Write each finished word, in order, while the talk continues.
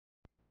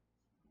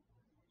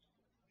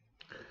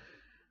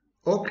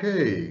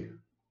Okay,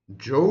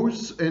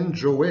 Joes and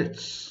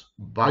Joettes,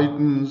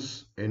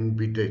 Bidens and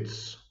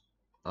Bidets.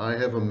 I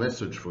have a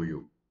message for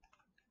you.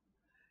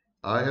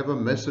 I have a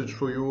message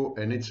for you,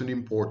 and it's an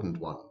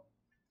important one.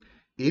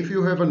 If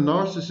you have a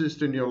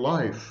narcissist in your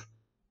life,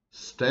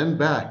 stand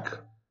back.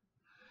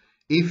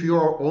 If you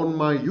are on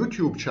my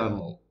YouTube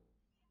channel,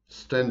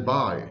 stand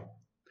by.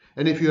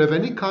 And if you have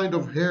any kind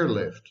of hair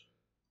left,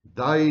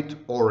 dye it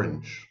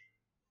orange.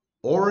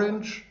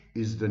 Orange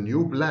is the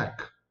new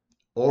black.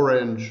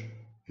 Orange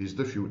is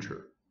the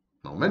future.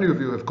 Now, many of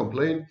you have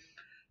complained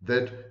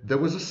that there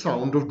was a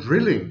sound of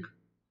drilling,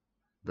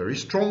 very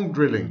strong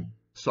drilling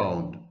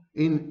sound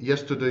in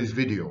yesterday's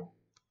video.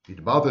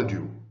 It bothered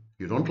you.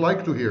 You don't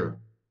like to hear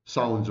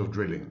sounds of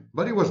drilling,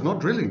 but it was not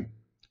drilling.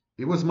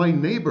 It was my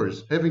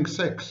neighbors having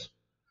sex,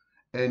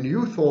 and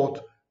you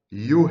thought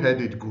you had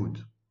it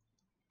good.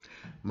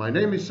 My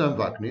name is Sam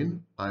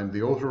Vaknin. I'm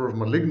the author of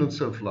Malignant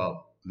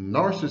Self-Love,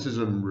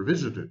 Narcissism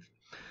Revisited,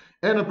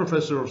 and a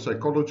professor of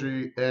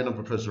psychology and a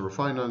professor of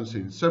finance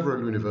in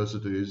several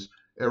universities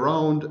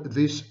around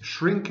this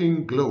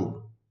shrinking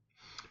globe.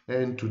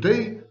 And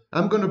today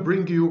I'm going to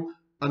bring you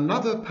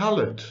another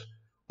palette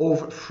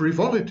of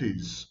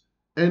frivolities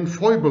and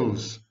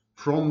foibles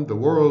from the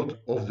world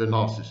of the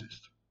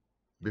narcissist.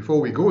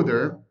 Before we go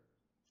there,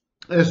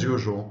 as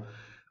usual,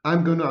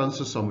 I'm going to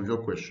answer some of your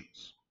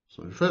questions.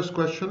 So the first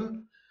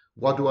question,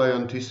 what do I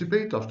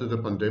anticipate after the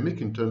pandemic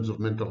in terms of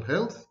mental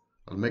health?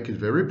 I'll make it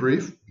very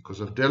brief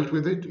because I've dealt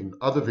with it in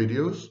other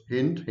videos.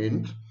 Hint,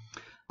 hint.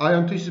 I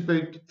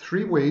anticipate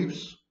 3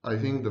 waves. I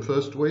think the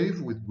first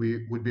wave would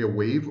be a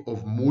wave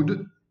of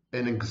mood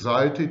and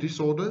anxiety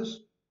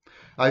disorders.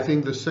 I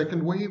think the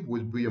second wave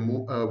would be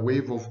a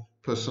wave of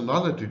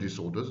personality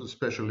disorders,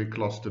 especially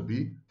cluster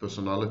B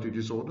personality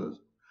disorders.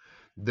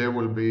 There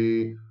will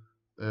be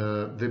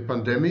the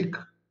pandemic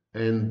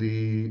and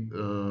the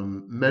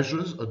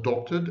measures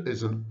adopted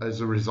as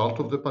a result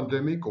of the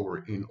pandemic or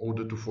in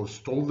order to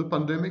forestall the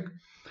pandemic.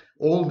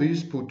 All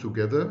these put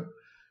together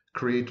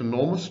create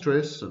enormous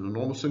stress and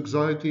enormous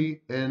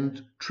anxiety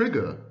and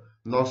trigger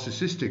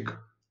narcissistic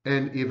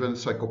and even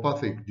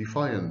psychopathic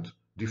defiant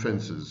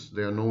defenses.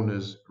 They are known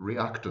as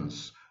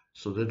reactants.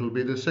 So that'll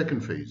be the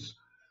second phase,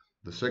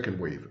 the second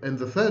wave. And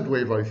the third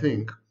wave, I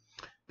think,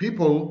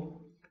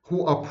 people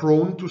who are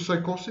prone to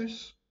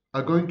psychosis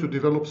are going to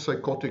develop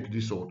psychotic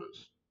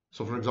disorders.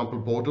 So, for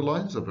example,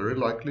 borderlines are very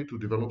likely to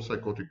develop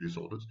psychotic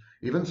disorders.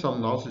 Even some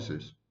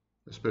narcissists,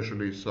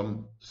 especially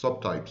some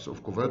subtypes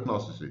of covert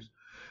narcissists,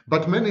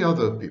 but many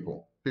other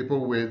people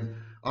with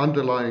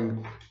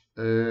underlying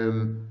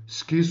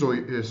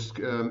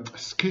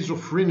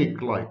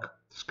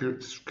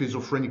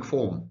schizophrenic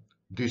form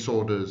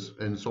disorders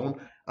and so on.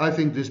 I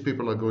think these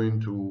people are going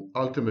to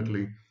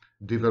ultimately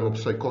develop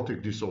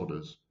psychotic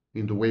disorders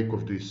in the wake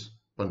of this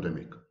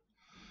pandemic.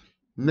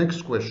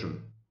 Next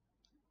question.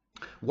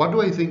 What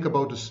do I think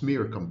about the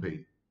smear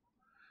campaign?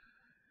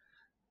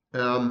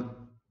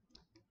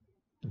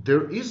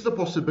 There is the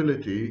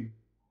possibility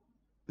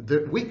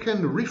that we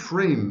can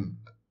reframe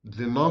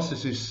the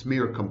narcissist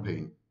smear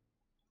campaign.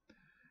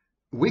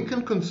 We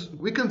can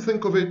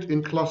think of it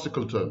in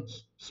classical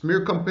terms.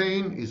 Smear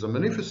campaign is a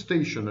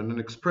manifestation and an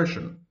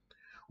expression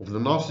of the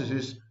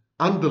narcissist's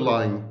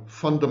underlying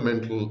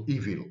fundamental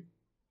evil.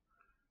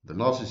 The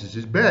narcissist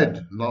is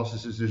bad,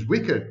 narcissist is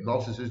wicked,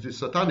 narcissist is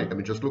satanic. I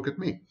mean, just look at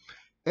me.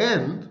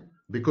 And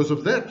because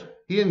of that,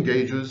 he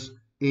engages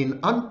in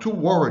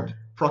untoward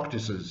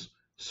practices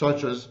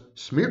such as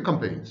smear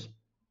campaigns.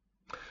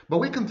 But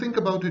we can think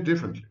about it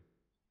differently.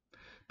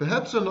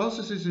 Perhaps a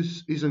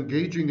narcissist is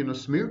engaging in a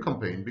smear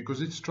campaign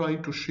because it's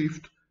trying to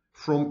shift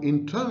from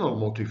internal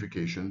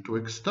mortification to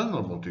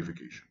external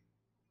mortification.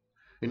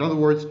 In other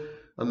words,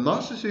 a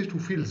narcissist who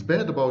feels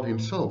bad about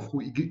himself,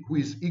 who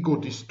is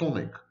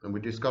ego-dystonic, and we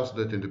discussed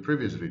that in the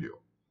previous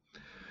video,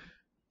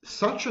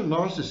 such a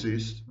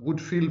narcissist would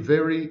feel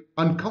very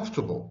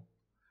uncomfortable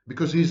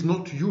because he's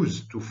not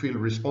used to feel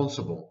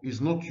responsible.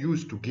 He's not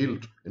used to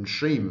guilt and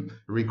shame,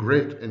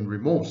 regret and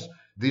remorse.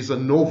 These are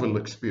novel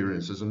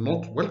experiences and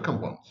not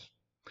welcome ones.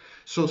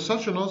 So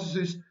such a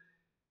narcissist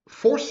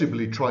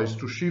forcibly tries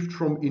to shift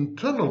from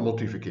internal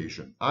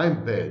mortification,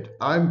 I'm bad,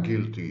 I'm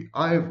guilty,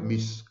 I've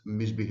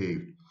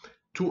misbehaved,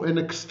 to an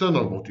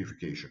external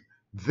mortification.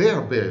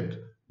 They're bad,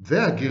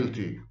 they're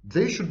guilty,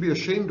 they should be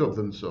ashamed of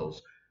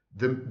themselves.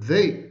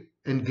 They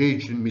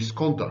engaged in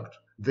misconduct,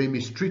 they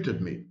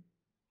mistreated me,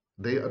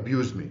 they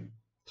abused me.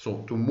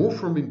 So to move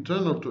from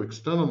internal to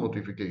external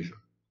mortification,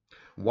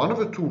 one of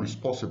the tools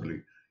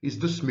possibly is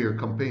the smear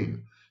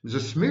campaign. The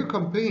smear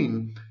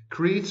campaign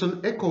creates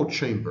an echo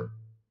chamber.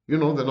 You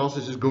know, the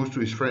narcissist goes to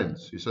his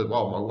friends. He says,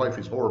 wow, my wife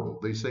is horrible.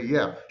 They say,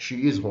 yeah,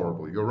 she is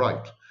horrible. You're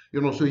right.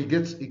 You know, so he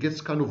gets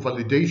kind of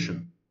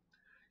validation.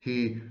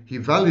 He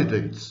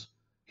validates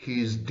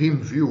his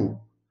dim view,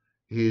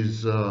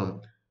 his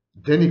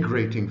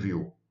denigrating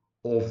view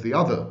of the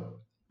other.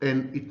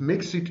 And it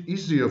makes it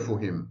easier for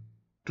him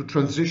to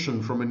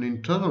transition from an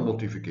internal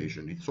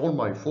mortification. It's all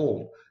my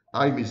fault.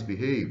 I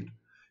misbehaved.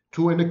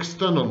 To an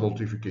external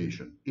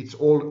mortification. It's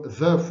all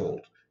their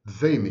fault.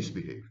 They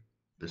misbehave.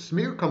 The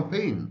smear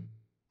campaign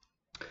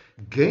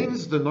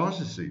gains the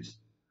narcissist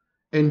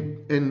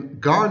and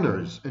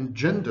garners and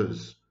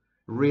genders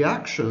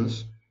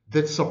reactions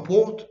that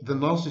support the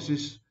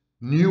narcissist's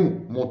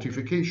new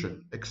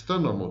mortification,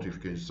 external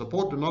mortification,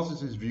 support the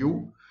narcissist's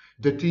view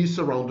that he is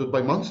surrounded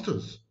by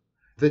monsters,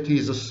 that he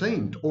is a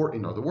saint, or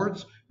in other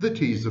words, that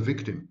he is a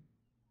victim.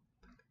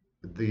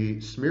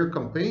 The smear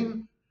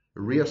campaign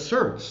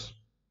reasserts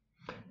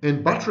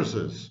and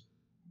buttresses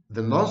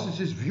the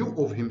narcissist's view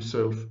of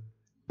himself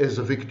as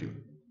a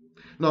victim.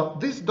 Now,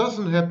 this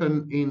doesn't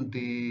happen in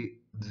the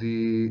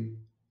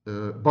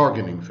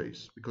bargaining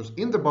phase, because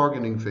in the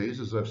bargaining phase,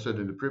 as I've said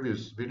in the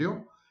previous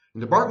video, in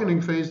the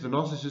bargaining phase, the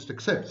narcissist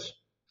accepts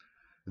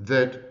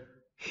that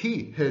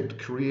he had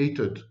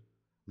created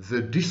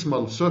the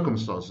dismal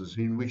circumstances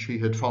in which he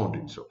had found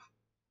himself.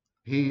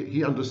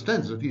 He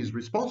understands that he is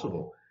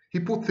responsible. He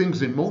put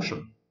things in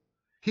motion.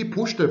 He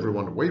pushed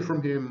everyone away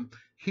from him.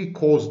 He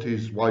caused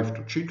his wife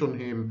to cheat on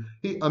him.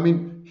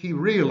 He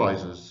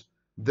realizes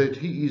that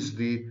he is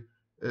the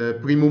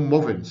primum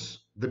movens,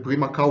 the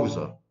prima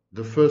causa,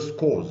 the first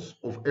cause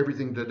of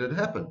everything that had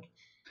happened.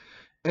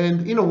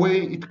 And in a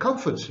way, it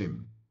comforts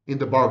him in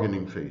the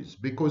bargaining phase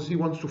because he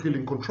wants to feel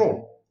in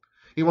control.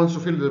 He wants to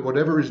feel that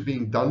whatever is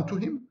being done to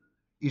him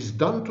is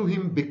done to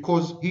him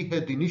because he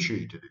had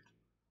initiated it.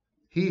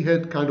 He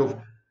had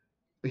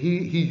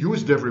he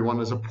used everyone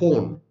as a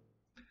pawn,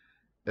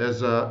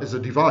 as a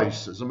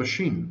device, as a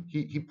machine.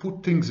 He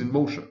put things in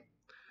motion.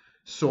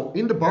 So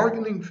in the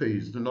bargaining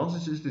phase, the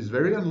narcissist is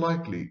very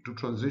unlikely to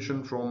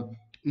transition from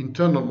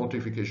internal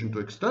mortification to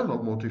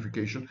external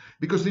mortification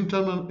because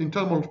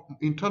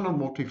internal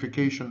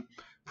mortification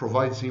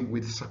provides him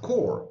with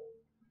succor,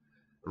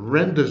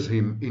 renders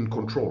him in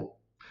control.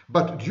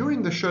 But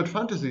during the shared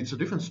fantasy, it's a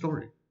different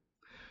story.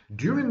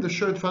 During the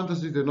shared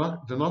fantasy, the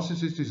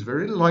narcissist is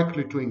very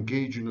likely to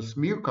engage in a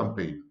smear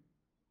campaign,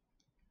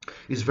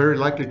 is very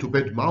likely to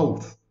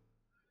badmouth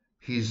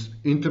his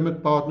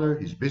intimate partner,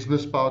 his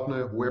business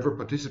partner, whoever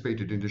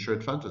participated in the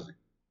shared fantasy.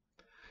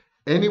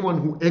 Anyone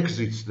who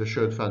exits the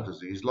shared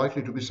fantasy is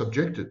likely to be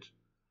subjected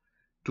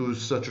to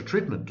such a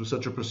treatment, to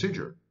such a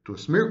procedure, to a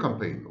smear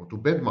campaign, or to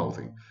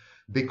badmouthing,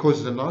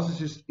 because the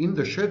narcissist in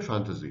the shared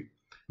fantasy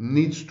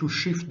needs to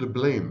shift the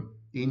blame.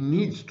 He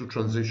needs to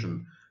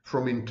transition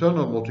from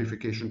internal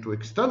mortification to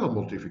external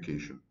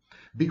mortification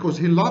because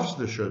he loves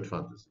the shared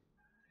fantasy.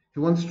 He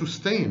wants to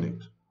stay in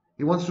it.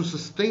 He wants to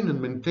sustain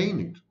and maintain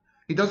it.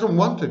 He doesn't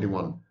want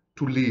anyone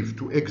to leave,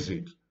 to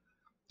exit,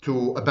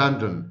 to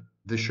abandon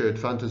the shared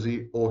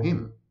fantasy or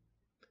him.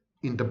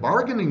 In the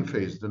bargaining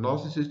phase, the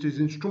narcissist is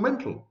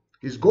instrumental.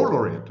 He's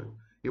goal-oriented.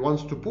 He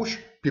wants to push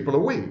people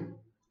away.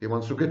 He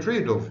wants to get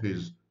rid of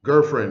his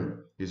girlfriend,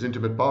 his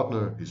intimate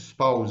partner, his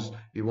spouse.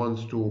 He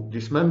wants to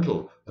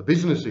dismantle a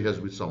business he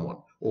has with someone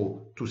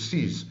or to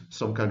seize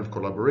some kind of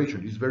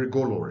collaboration. He's very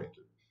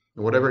goal-oriented.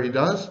 And whatever he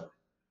does,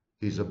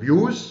 his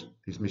abuse,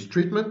 his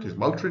mistreatment, his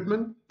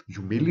maltreatment,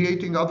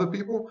 humiliating other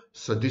people,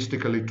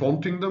 sadistically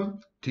taunting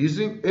them,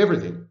 teasing,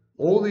 everything.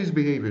 All these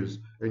behaviors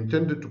are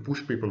intended to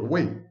push people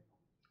away.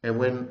 And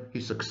when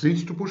he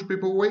succeeds to push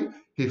people away,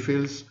 he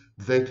feels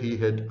that he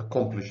had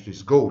accomplished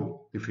his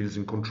goal. He feels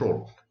in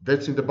control.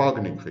 That's in the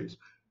bargaining phase.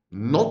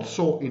 Not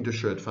so in the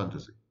shared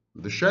fantasy.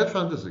 The shared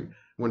fantasy,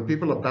 when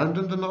people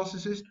abandon the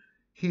narcissist,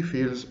 he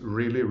feels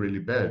really, really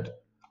bad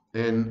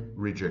and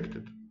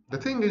rejected. The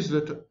thing is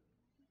that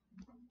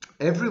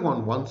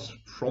everyone wants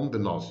from the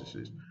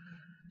narcissist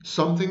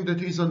something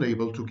that he's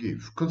unable to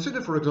give.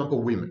 Consider, for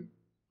example, women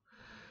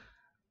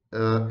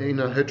in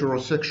a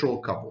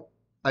heterosexual couple.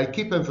 I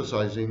keep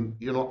emphasizing,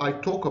 I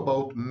talk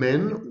about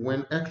men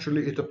when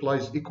actually it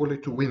applies equally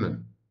to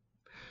women.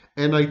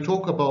 And I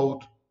talk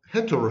about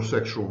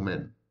heterosexual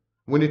men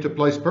when it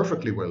applies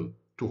perfectly well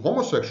to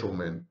homosexual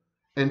men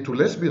and to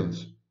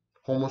lesbians,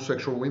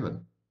 homosexual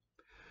women.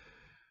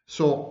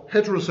 So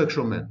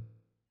heterosexual men,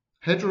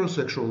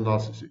 heterosexual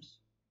narcissists.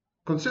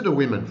 Consider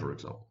women, for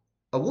example.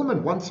 A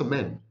woman wants a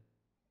man.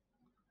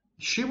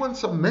 She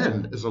wants a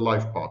man as a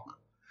life partner.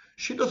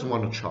 She doesn't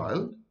want a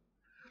child.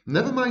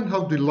 Never mind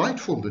how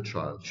delightful the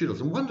child. She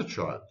doesn't want a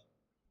child.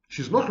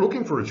 She's not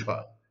looking for a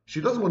child.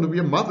 She doesn't want to be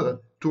a mother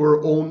to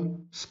her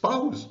own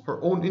spouse,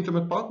 her own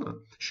intimate partner.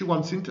 She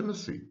wants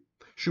intimacy.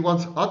 She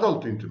wants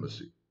adult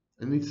intimacy.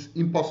 And it's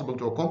impossible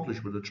to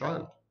accomplish with a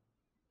child.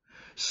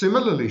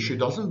 Similarly, she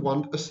doesn't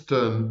want a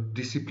stern,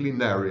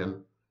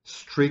 disciplinarian,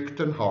 strict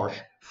and harsh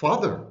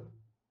father.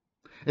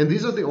 And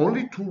these are the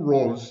only two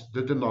roles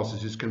that the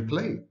narcissist can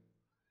play.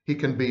 He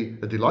can be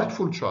a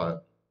delightful child,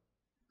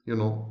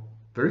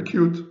 very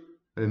cute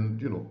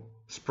and,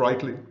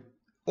 sprightly.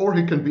 Or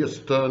he can be a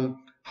stern,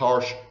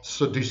 harsh,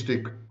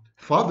 sadistic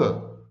father,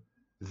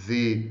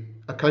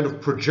 a kind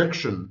of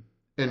projection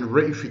and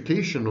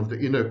reification of the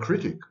inner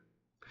critic.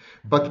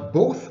 But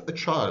both a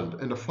child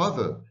and a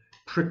father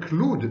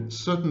preclude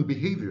certain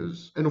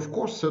behaviors and, of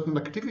course, certain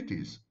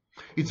activities.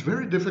 It's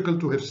very difficult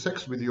to have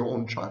sex with your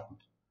own child.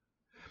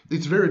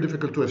 It's very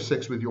difficult to have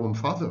sex with your own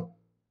father.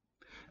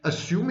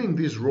 Assuming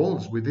these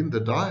roles within the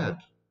dyad,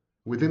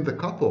 within the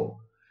couple,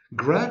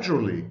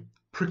 gradually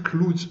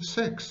precludes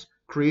sex,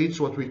 creates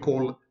what we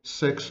call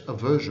sex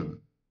aversion.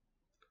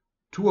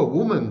 To a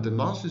woman, the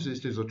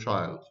narcissist is a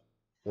child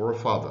or a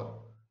father.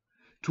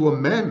 To a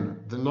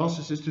man, the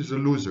narcissist is a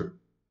loser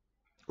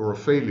or a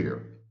failure.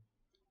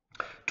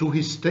 To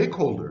his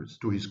stakeholders,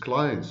 to his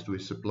clients, to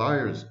his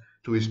suppliers,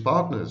 to his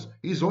partners,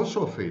 he is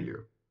also a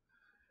failure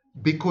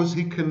because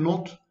he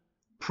cannot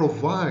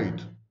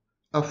provide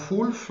a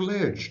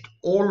full-fledged,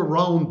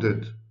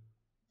 all-rounded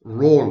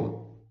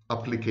role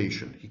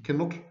application. He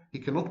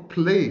cannot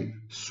play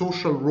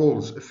social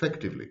roles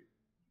effectively.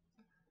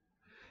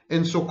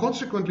 And so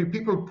consequently,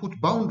 people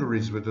put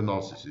boundaries with the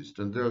narcissist,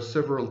 and there are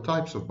several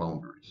types of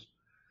boundaries.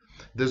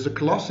 There's a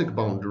classic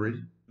boundary.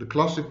 The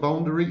classic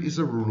boundary is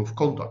a rule of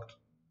conduct.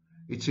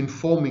 It's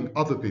informing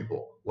other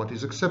people what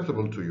is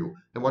acceptable to you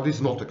and what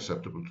is not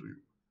acceptable to you.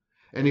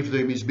 And if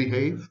they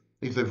misbehave,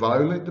 if they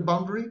violate the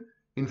boundary,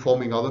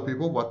 informing other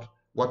people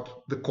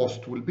what the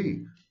cost will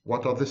be,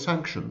 what are the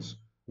sanctions,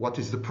 what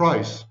is the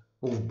price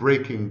of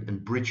breaking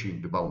and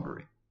breaching the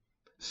boundary.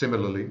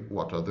 Similarly,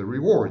 what are the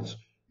rewards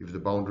if the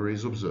boundary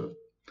is observed?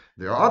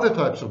 There are other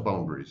types of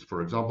boundaries.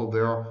 For example,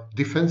 there are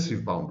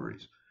defensive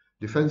boundaries.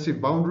 Defensive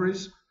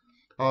boundaries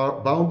are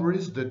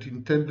boundaries that are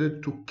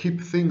intended to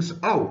keep things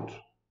out,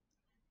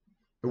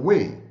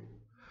 away.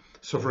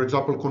 So, for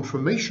example,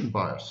 confirmation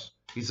bias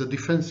is a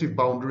defensive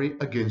boundary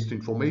against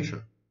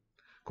information.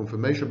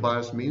 Confirmation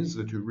bias means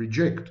that you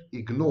reject,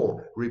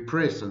 ignore,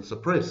 repress, and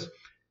suppress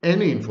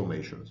any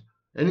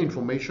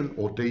information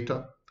or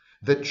data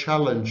that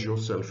challenge your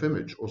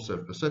self-image or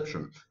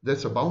self-perception.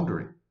 That's a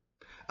boundary.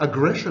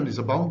 Aggression is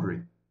a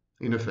boundary,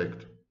 in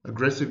effect.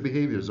 Aggressive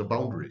behaviors are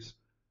boundaries.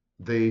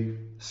 They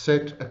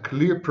set a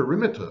clear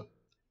perimeter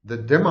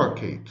that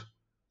demarcate.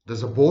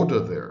 There's a border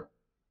there,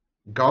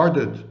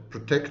 guarded,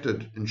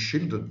 protected, and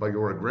shielded by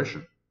your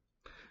aggression.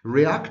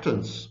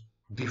 Reactance,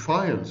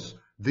 defiance,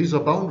 these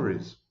are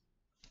boundaries,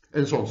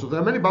 and so on. So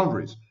there are many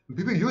boundaries.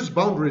 People use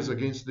boundaries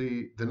against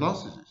the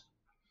narcissist.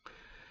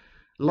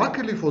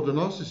 Luckily for the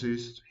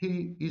narcissist,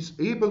 he is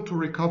able to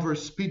recover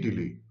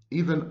speedily,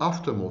 even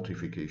after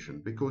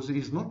mortification, because he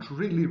is not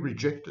really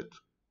rejected.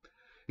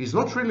 He's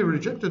not really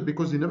rejected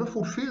because he never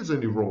fulfills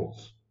any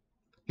roles.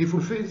 He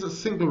fulfills a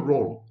single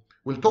role.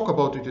 We'll talk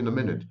about it in a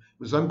minute,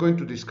 because I'm going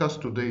to discuss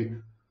today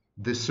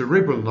the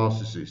cerebral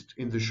narcissist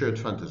in the shared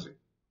fantasy.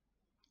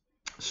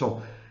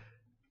 So,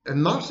 a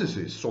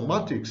narcissist,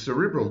 somatic,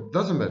 cerebral,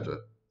 doesn't matter,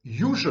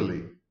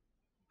 usually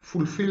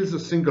fulfills a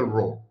single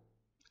role.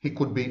 He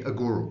could be a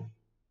guru,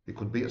 he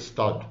could be a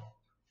stud,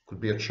 could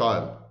be a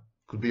child,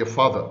 could be a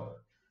father,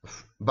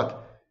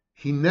 but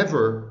he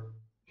never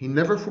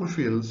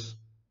fulfills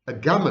a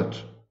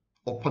gamut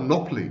or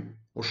panoply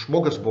or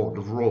smorgasbord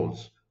of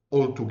roles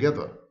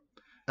altogether.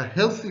 A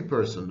healthy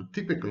person, a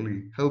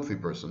typically healthy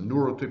person,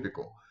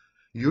 neurotypical,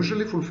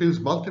 usually fulfills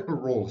multiple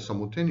roles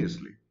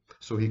simultaneously.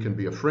 So he can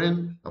be a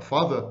friend, a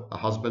father, a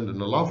husband,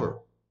 and a lover.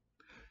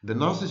 The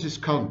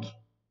narcissist can't.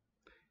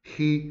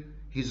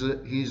 He's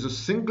a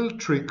single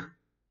trick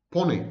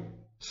pony,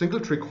 single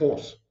trick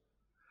horse.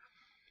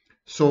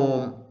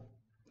 So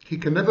he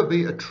can never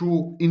be a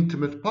true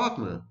intimate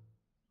partner.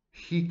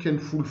 He can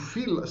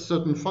fulfill a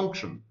certain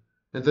function,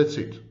 and that's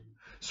it.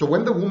 So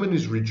when the woman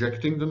is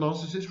rejecting the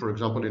narcissist, for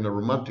example, in a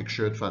romantic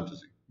shared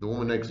fantasy, the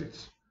woman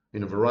exits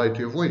in a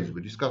variety of ways.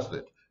 We discussed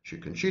that. She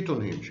can cheat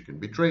on him, she can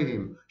betray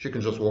him, she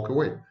can just walk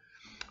away.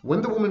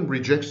 When the woman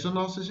rejects the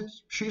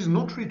narcissist, she's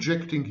not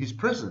rejecting his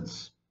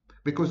presence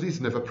because he's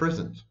never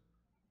present.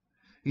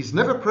 He's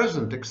never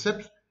present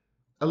except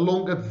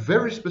along a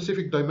very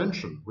specific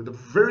dimension with a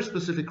very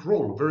specific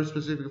role, a very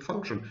specific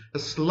function, a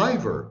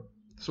sliver.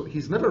 So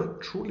he's never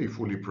truly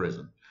fully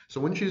present. So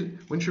when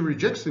she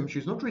rejects him,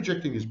 she's not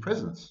rejecting his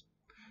presence.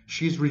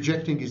 She's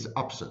rejecting his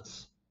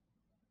absence.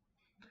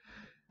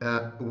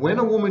 When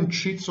a woman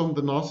cheats on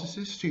the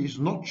narcissist, she is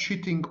not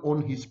cheating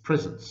on his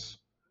presence.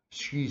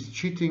 She is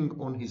cheating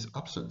on his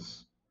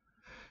absence.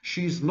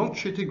 She is not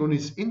cheating on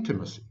his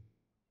intimacy.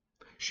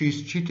 She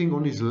is cheating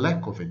on his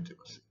lack of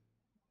intimacy.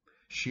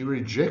 She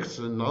rejects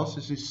the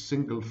narcissist's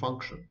single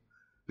function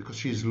because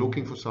she is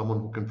looking for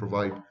someone who can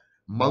provide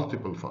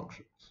multiple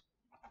functions.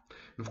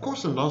 And of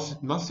course, the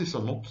narcissists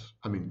are not,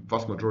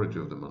 vast majority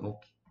of them are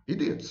not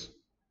idiots.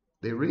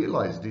 They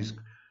realize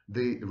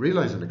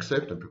and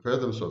accept and prepare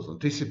themselves,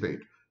 anticipate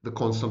the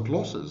constant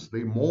losses.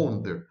 They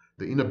mourn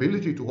the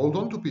inability to hold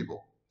on to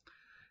people.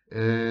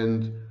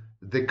 And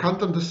they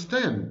can't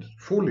understand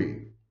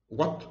fully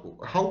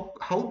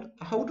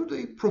how do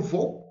they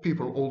provoke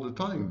people all the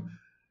time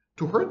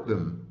to hurt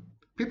them.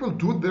 People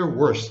do their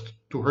worst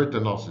to hurt the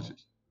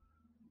narcissist.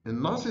 And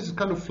narcissist is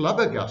kind of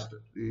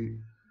flabbergasted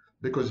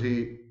because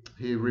he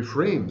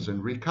reframes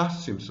and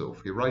recasts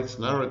himself. He writes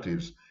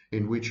narratives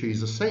in which he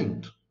is a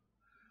saint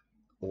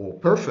or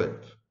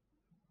perfect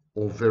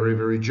or very,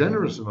 very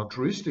generous and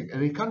altruistic.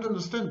 And he can't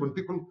understand when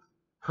people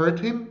hurt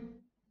him,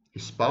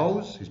 his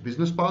spouse, his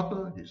business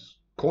partner, his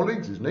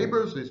colleagues, his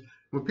neighbors,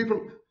 when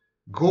people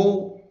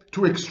go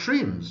to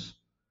extremes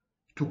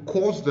to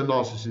cause the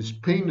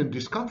narcissist pain and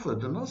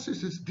discomfort, the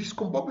narcissist is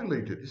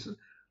discombobulated. He says,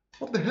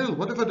 what the hell?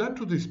 What have I done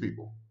to these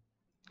people?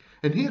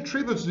 And he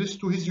attributes this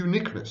to his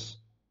uniqueness.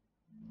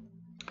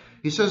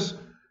 He says,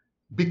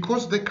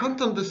 because they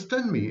can't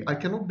understand me, I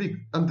cannot be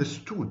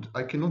understood,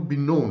 I cannot be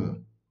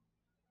known.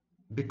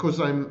 Because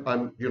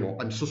I'm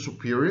so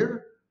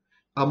superior,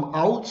 I'm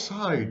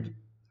outside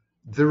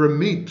the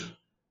remit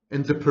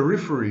and the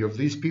periphery of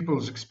these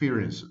people's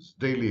experiences,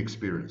 daily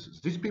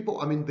experiences. These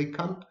people, I'm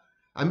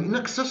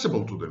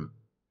inaccessible to them.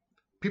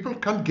 People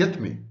can't get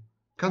me,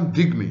 can't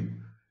dig me,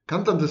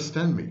 can't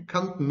understand me,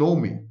 can't know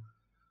me.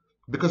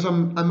 Because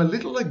I'm a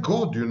little like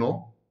God, you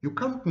know. You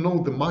can't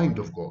know the mind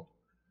of God.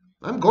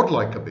 I'm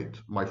godlike a bit.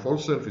 My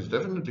false self is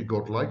definitely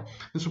godlike.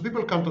 And so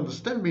people can't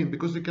understand me, and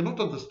because they cannot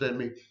understand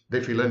me,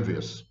 they feel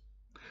envious.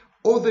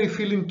 Or they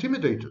feel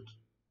intimidated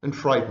and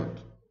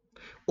frightened.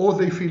 Or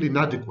they feel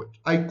inadequate.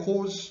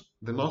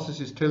 The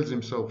narcissist tells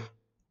himself,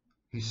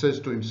 he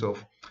says to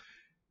himself,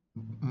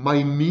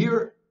 my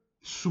mere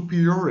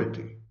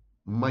superiority,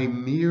 my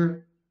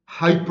mere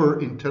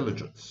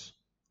hyper-intelligence,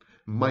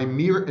 my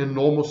mere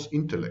enormous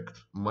intellect,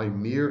 my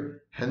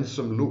mere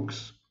handsome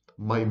looks,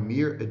 my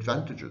mere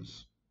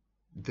advantages,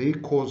 they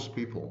cause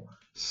people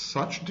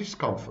such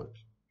discomfort,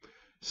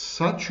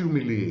 such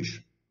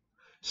humiliation,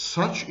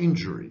 such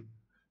injury,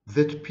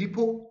 that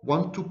people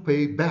want to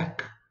pay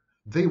back.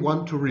 They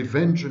want to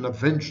revenge and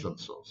avenge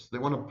themselves. They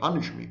want to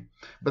punish me.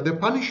 But they're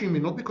punishing me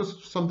not because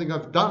of something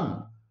I've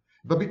done,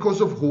 but because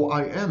of who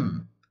I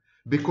am,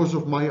 because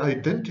of my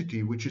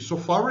identity, which is so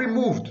far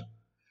removed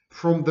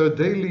from their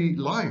daily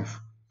life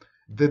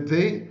that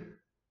they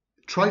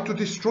try to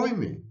destroy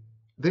me.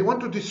 They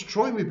want to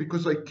destroy me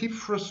because I keep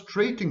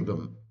frustrating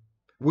them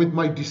with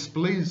my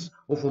displays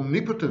of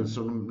omnipotence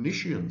and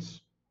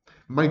omniscience.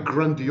 My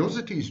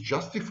grandiosity is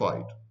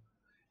justified.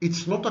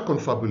 It's not a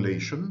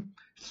confabulation.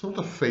 It's not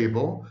a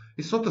fable.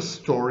 It's not a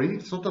story.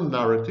 It's not a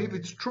narrative.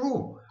 It's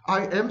true.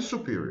 I am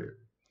superior.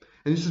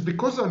 And he says,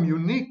 because I'm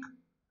unique,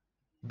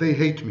 they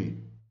hate me.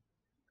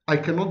 I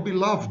cannot be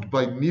loved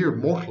by mere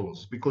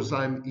mortals because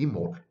I'm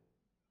immortal.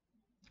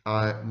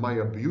 My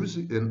abuse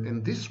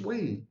in this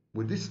way,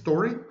 with this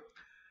story,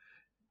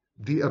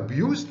 the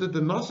abuse that the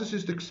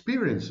narcissist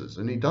experiences,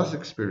 and he does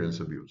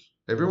experience abuse.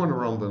 Everyone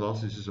around the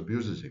narcissist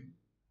abuses him.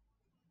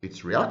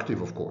 It's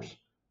reactive, of course.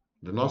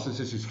 The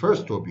narcissist is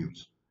first to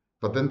abuse,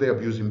 but then they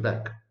abuse him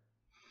back.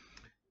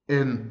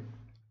 And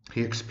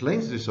he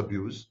explains this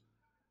abuse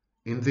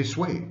in this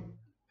way.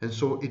 And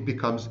so it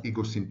becomes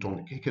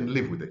egosyntonic. He can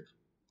live with it,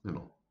 you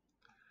know.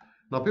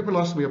 Now, people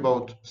ask me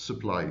about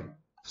supply,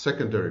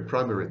 secondary,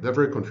 primary. They're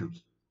very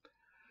confused.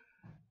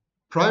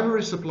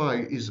 Primary supply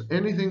is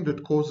anything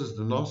that causes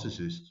the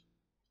narcissist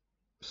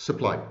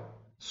supply.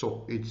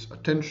 So it's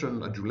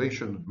attention,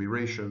 adulation,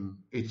 admiration.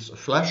 It's a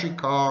flashy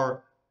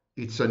car.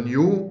 It's a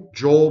new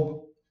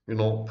job, you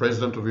know,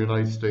 President of the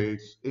United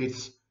States.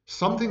 It's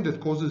something that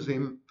causes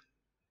him,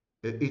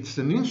 it's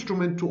an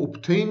instrument to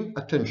obtain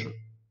attention.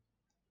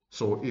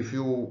 So if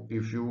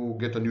you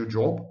get a new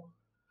job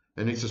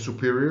and it's a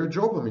superior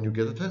job, I mean, you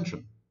get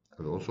attention.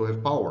 You also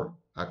have power,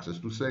 access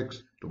to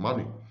sex, to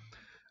money.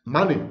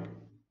 Money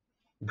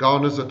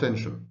garners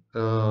attention,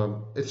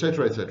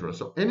 etc., etc.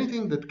 So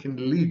anything that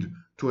can lead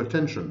to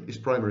attention is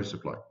primary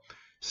supply.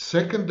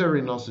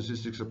 Secondary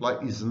narcissistic supply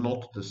is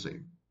not the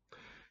same.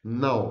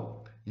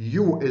 Now,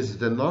 you as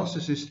the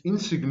narcissist's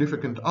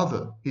insignificant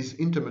other, his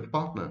intimate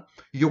partner,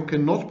 you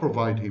cannot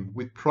provide him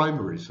with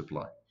primary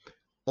supply,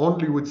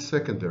 only with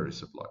secondary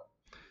supply.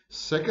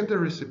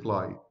 Secondary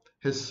supply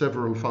has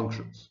several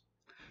functions.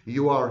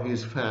 You are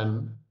his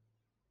fan,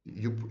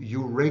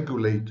 you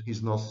regulate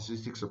his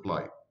narcissistic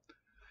supply.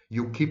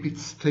 You keep it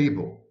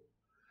stable.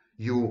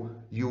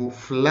 You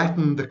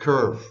flatten the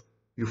curve.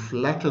 You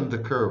flatten the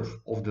curve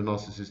of the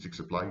narcissistic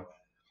supply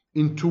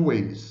in two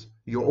ways.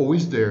 You're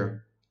always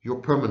there. You're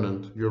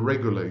permanent. You're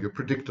regular. You're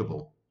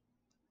predictable.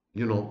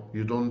 You know,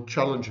 you don't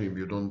challenge him.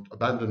 You don't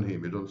abandon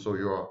him. So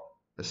you are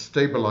a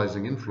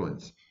stabilizing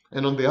influence.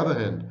 And on the other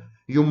hand,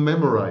 you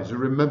memorize, you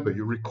remember,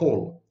 you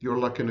recall. You're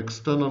like an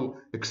external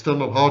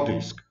hard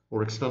disk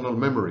or external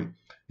memory.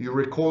 You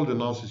recall the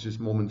narcissist's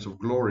moments of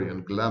glory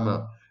and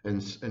glamour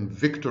and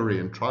victory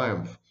and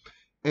triumph.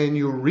 And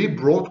you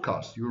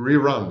rebroadcast, you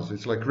reruns,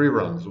 it's like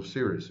reruns of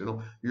series, you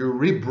know. You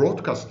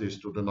rebroadcast this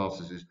to the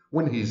narcissist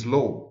when he's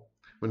low.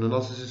 When the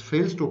narcissist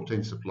fails to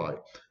obtain supply,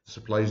 the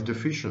supply is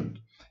deficient.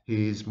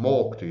 He is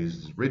mocked, he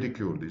is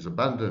ridiculed, he's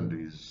abandoned,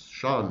 he's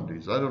shunned,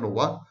 he's I don't know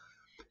what.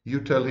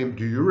 You tell him,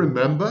 do you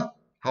remember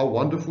how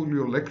wonderful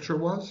your lecture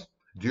was?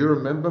 Do you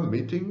remember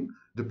meeting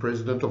the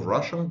president of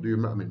Russia?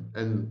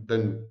 And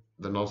then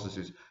the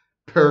narcissist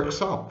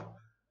perks up.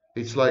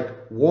 It's like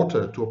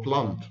water to a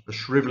plant, a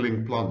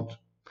shriveling plant.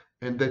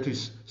 And that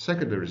is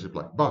secondary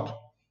supply. But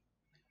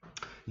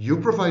you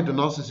provide the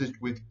narcissist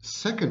with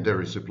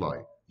secondary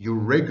supply. You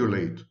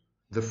regulate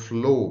the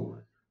flow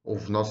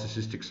of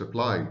narcissistic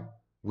supply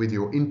with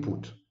your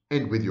input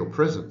and with your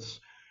presence.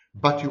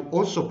 But you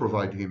also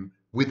provide him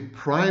with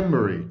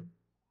primary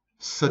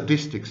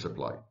sadistic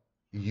supply.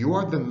 You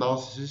are the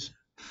narcissist's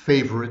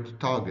favorite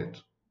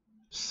target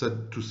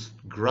to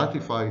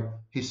gratify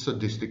his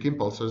sadistic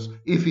impulses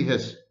if he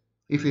has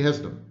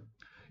them.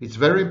 It's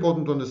very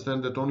important to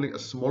understand that only a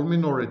small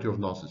minority of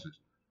narcissists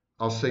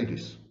are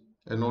sadists,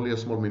 and only a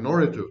small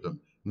minority of them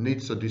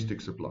need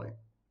sadistic supply.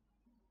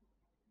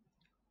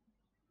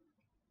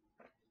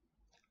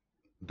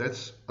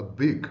 That's a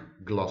big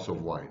glass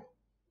of wine.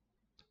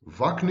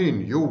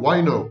 Vaknin, you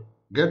wino,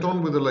 get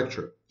on with the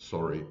lecture.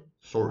 Sorry,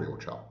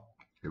 Ocha.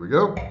 Here we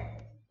go.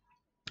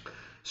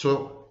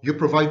 So you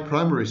provide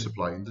primary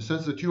supply in the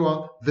sense that you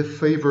are the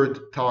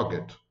favored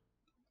target.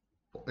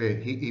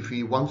 If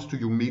he wants to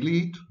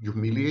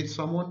humiliate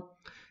someone,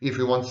 if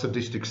he wants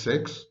sadistic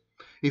sex,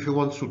 if he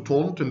wants to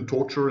taunt and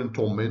torture and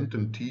torment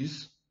and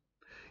tease,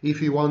 if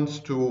he wants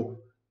to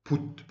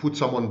put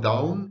someone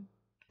down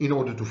in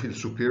order to feel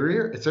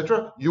superior,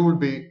 etc., you will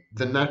be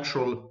the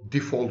natural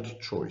default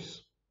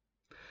choice.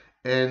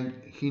 And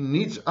he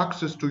needs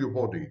access to your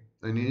body.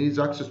 And he needs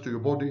access to your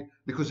body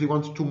because he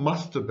wants to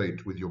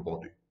masturbate with your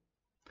body.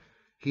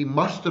 He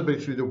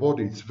masturbates with your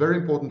body. It's very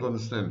important to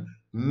understand.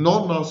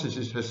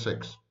 Non-narcissist has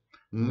sex.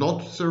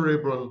 Not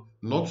cerebral,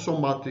 not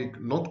somatic,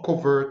 not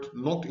covert,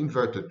 not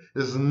inverted.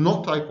 There's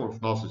no type of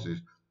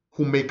narcissist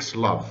who makes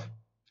love,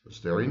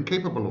 because they're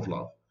incapable of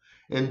love.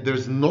 And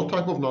there's no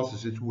type of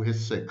narcissist who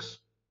has sex.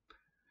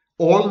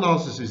 All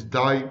narcissists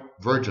die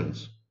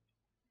virgins,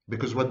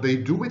 because what they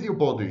do with your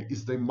body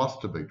is they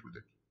masturbate with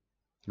it.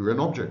 You're an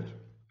object.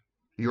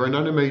 You're an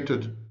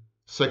animated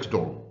sex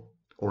doll.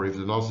 Or if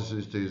the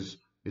narcissist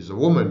is a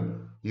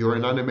woman, you're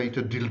an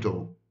animated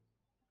dildo.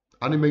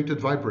 Animated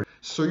vibrator.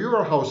 So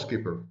you're a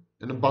housekeeper,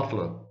 and a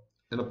butler,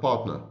 and a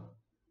partner,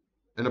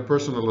 and a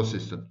personal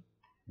assistant.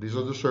 These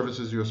are the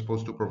services you're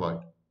supposed to provide.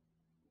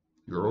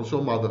 You're also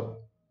a mother.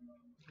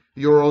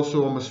 You're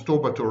also a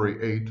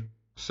masturbatory aid,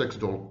 sex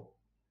doll.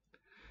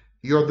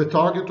 You're the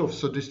target of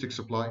sadistic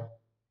supply.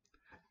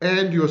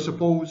 And you're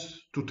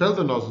supposed to tell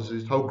the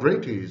narcissist how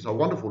great he is, how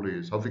wonderful he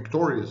is, how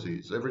victorious he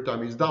is every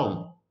time he's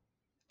down.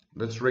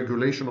 That's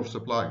regulation of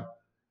supply.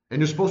 And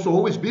you're supposed to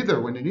always be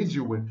there when he needs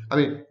you.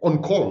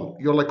 On call.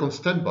 You're like on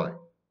standby.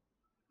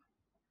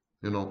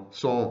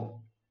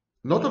 So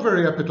not a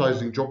very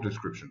appetizing job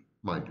description,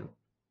 mind you.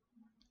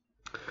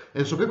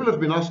 And so people have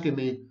been asking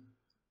me,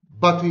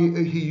 but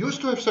he used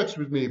to have sex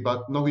with me,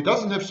 but now he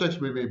doesn't have sex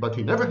with me, but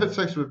he never had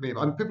sex with me.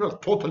 And people are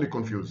totally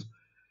confused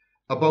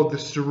about the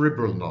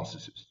cerebral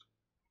narcissist.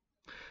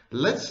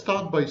 Let's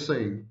start by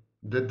saying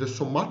that the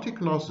somatic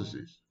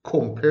narcissist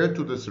compared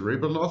to the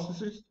cerebral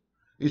narcissist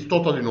is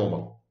totally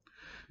normal.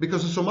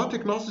 Because the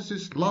somatic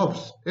narcissist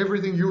loves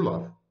everything you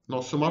love.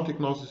 Now, somatic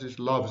narcissist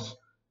loves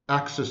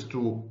access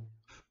to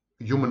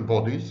human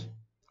bodies,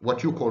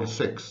 what you call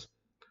sex.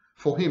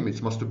 For him,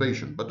 it's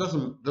masturbation, but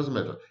doesn't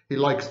matter. He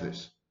likes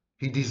this.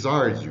 He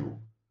desires you.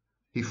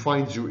 He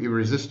finds you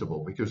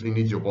irresistible because he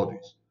needs your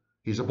bodies.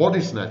 He's a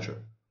body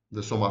snatcher,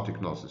 the somatic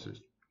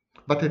narcissist.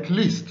 But at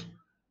least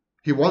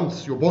he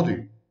wants your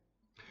body.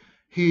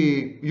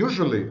 He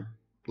usually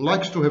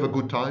likes to have a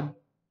good time.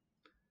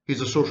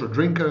 He's a social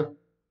drinker.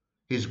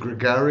 He's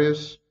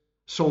gregarious.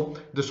 So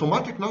the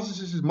somatic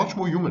narcissist is much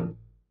more human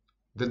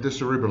than the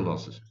cerebral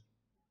narcissist.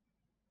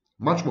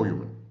 Much more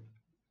human.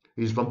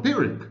 He's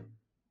vampiric.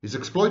 He's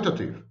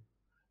exploitative.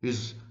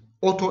 He's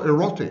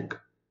autoerotic.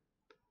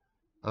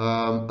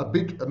 A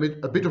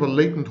bit of a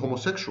latent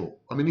homosexual.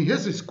 He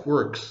has his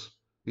quirks.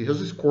 He has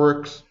his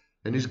quirks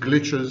and his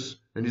glitches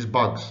and his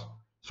bugs.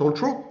 It's all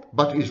true,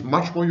 but he's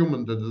much more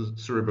human than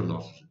the cerebral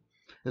narcissist.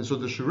 And so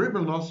the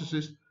cerebral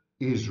narcissist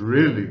is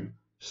really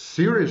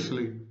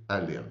seriously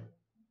alien.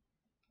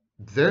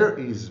 There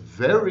is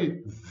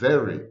very,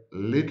 very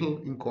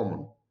little in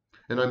common.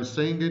 And I'm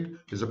saying it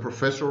as a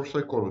professor of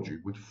psychology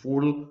with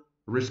full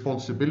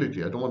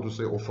responsibility. I don't want to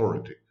say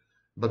authority,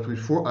 but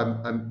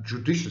I'm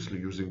judiciously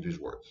using these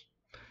words.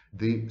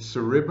 The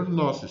cerebral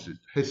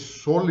narcissist has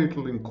so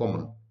little in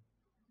common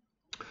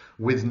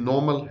with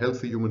normal,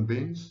 healthy human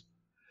beings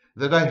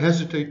that I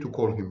hesitate to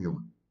call him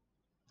human.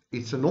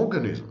 It's an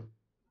organism.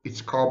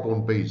 It's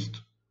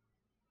carbon-based.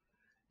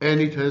 And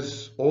it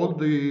has all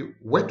the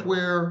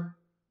wetware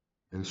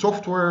and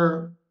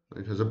software.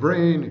 It has a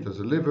brain, it has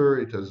a liver,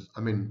 it's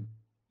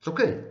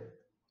okay.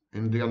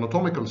 In the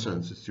anatomical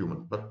sense, it's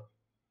human, but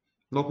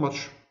not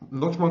much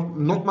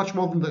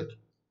more than that.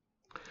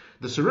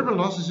 The cerebral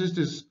narcissist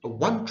is a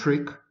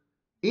one-trick,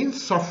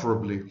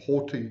 insufferably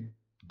haughty,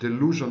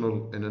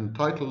 delusional, and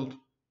entitled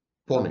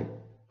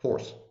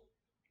horse.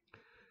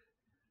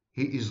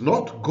 He is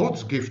not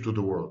God's gift to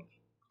the world.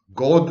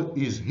 God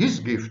is his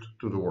gift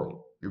to the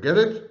world. You get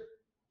it?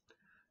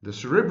 The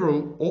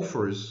cerebral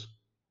offers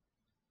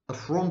a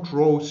front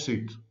row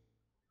seat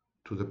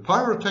to the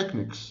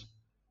pyrotechnics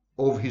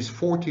of his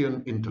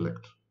Fortean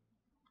intellect.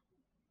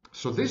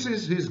 So this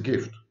is his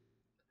gift.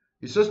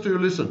 He says to you,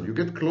 listen, you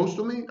get close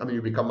to me.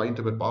 You become my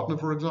intimate partner,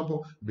 for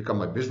example. You become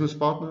my business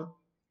partner.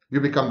 You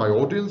become my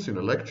audience in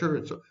a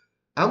lecture.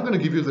 I'm going to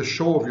give you the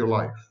show of your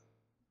life.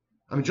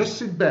 Just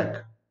sit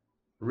back,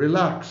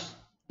 relax,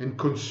 and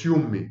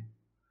consume me.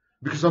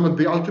 Because I'm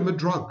the ultimate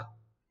drug.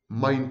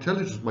 My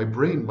intelligence, my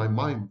brain, my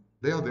mind,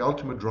 they are the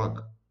ultimate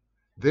drug.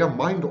 They are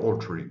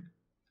mind-altering.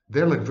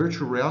 They're like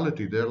virtual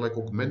reality. They're like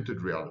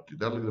augmented reality.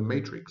 They're like the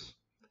Matrix.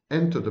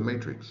 enter the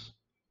matrix.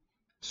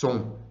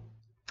 So,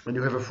 and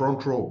you have a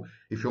front row.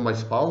 If you're my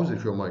spouse,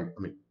 if you're my,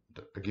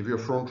 I give you a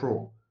front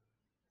row.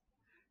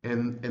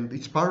 And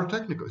it's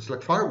pyrotechnical. It's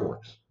like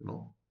fireworks, you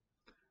know.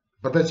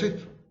 But that's it.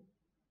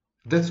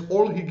 That's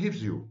all he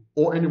gives you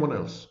or anyone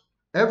else,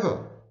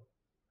 ever.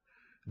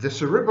 The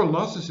cerebral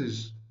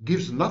narcissist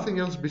gives nothing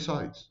else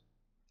besides.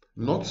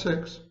 Not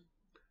sex,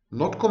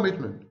 not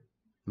commitment,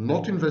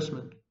 not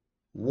investment,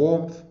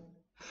 warmth,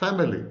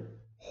 family,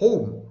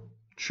 home,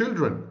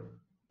 children,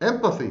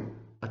 empathy,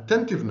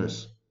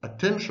 attentiveness,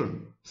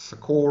 attention,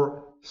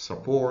 succor,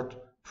 support,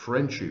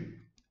 friendship,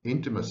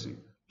 intimacy,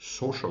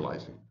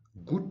 socializing,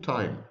 good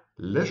time,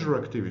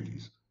 leisure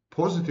activities,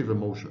 positive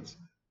emotions,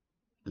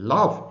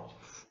 love.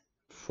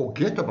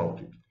 Forget about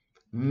it.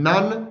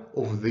 None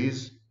of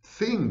these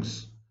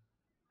things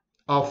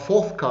are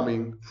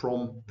forthcoming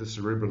from the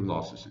cerebral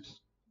narcissist.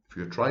 If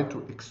you're trying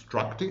to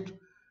extract it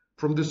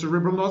from the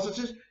cerebral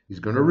narcissist, he's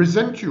going to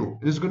resent you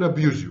and he's going to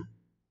abuse you.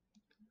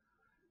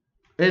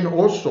 And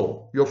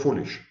also, you're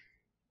foolish.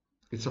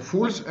 It's a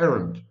fool's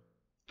errand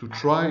to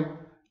try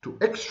to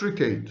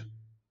extricate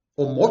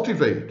or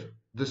motivate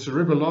the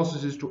cerebral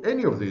narcissist to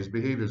any of these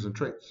behaviors and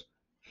traits.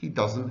 He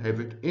doesn't have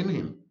it in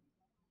him.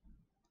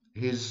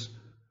 His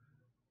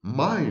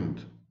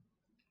mind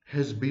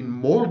has been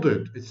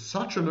molded at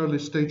such an early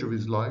stage of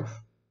his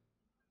life,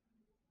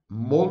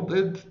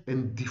 molded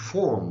and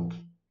deformed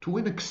to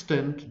an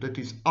extent that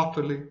is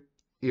utterly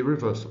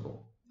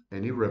irreversible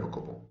and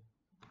irrevocable.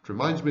 It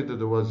reminds me that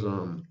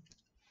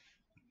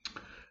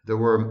there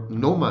were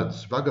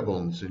nomads,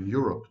 vagabonds in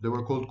Europe. They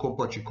were called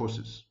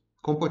compachicoses.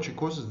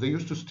 Compachicoses, they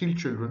used to steal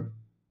children,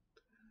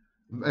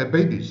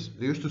 babies.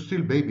 They used to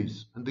steal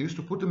babies, and they used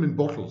to put them in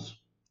bottles.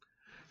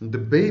 And the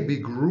baby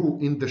grew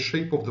in the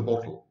shape of the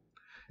bottle.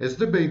 As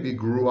the baby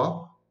grew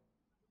up,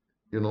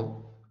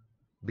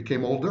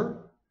 became older,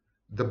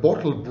 the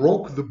bottle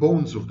broke the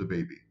bones of the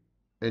baby.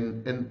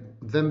 And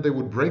then they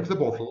would break the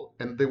bottle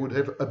and they would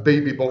have a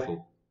baby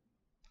bottle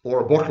or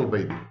a bottle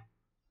baby.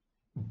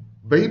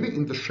 Baby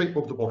in the shape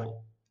of the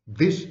bottle.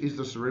 This is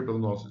the cerebral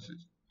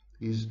narcissist.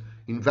 He's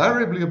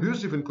invariably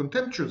abusive and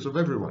contemptuous of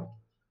everyone.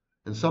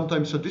 And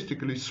sometimes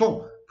sadistically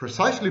so,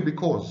 precisely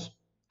because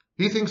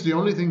he thinks the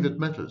only thing that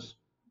matters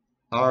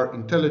are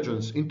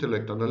intelligence,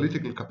 intellect,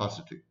 analytical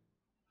capacity.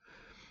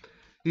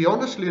 He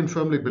honestly and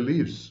firmly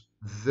believes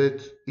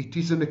that it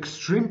is an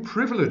extreme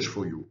privilege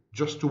for you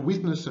just to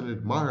witness and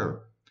admire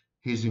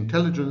his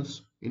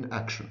intelligence in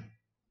action.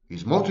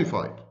 He's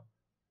mortified,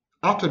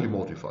 utterly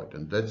mortified,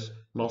 and that's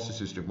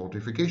narcissistic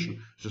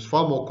mortification. It's just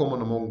far more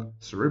common among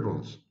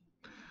cerebrals.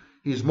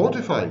 He's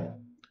mortified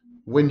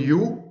when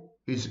you,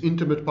 his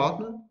intimate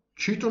partner,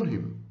 cheat on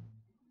him.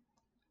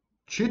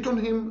 Cheat on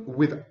him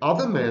with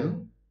other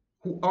men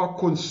who are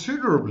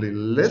considerably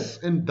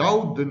less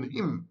endowed than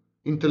him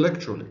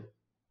intellectually.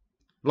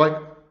 Like,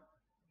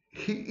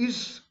 he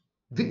is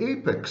the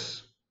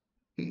apex.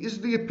 He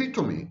is the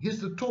epitome. He's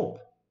the top.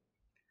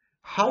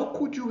 How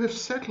could you have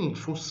settled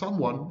for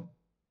someone,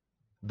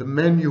 the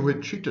man you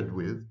had cheated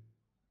with,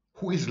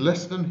 who is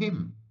less than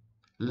him,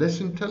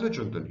 less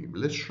intelligent than him,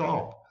 less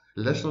sharp,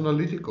 less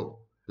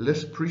analytical,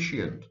 less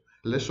prescient,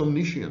 less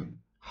omniscient?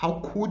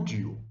 How could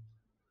you?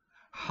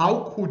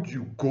 How could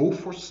you go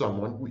for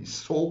someone who is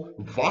so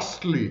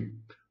vastly,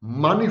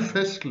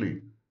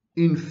 manifestly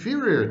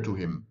inferior to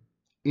him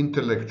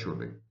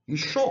intellectually? He's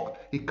shocked.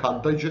 He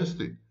can't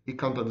digest it. He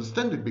can't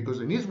understand it,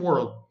 because in his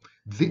world,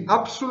 the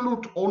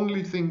absolute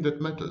only thing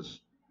that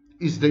matters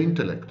is the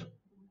intellect,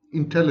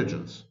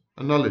 intelligence,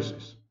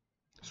 analysis.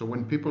 So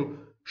when people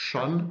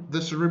shun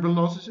the cerebral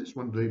narcissist,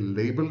 when they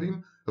label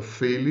him a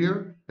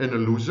failure and a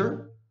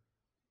loser,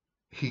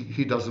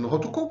 he doesn't know how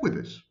to cope with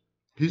this.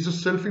 He's a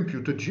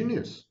self-imputed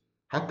genius.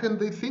 How can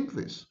they think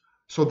this?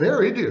 So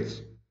they're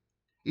idiots.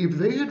 If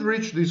they had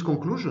reached these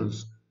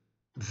conclusions,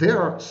 they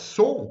are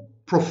so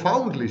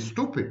profoundly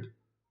stupid.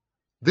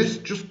 This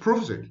just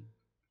proves it.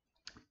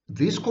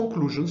 These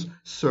conclusions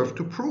serve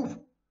to prove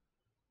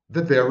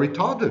that they are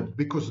retarded,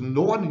 because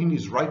no one in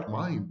his right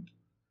mind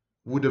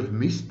would have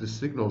missed the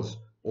signals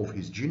of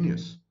his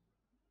genius.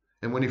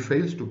 And when he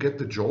fails to get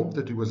the job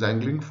that he was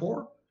angling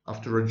for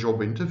after a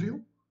job interview,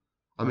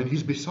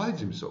 he's beside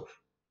himself.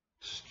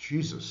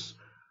 Jesus,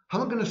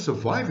 how am I going to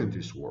survive in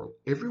this world?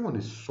 Everyone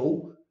is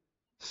so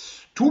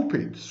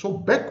stupid, so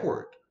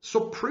backward,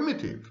 so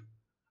primitive.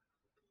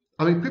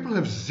 People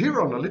have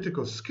zero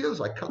analytical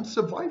skills. I can't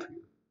survive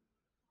here.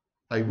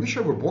 I wish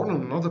I were born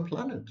on another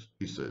planet,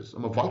 he says.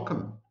 I'm a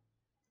Vulcan.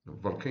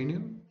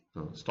 Vulcanian?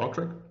 Star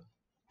Trek?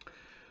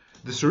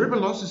 The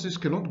cerebral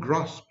narcissist cannot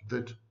grasp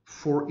that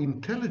for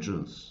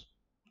intelligence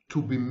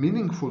to be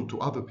meaningful to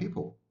other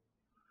people,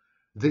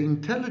 the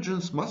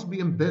intelligence must be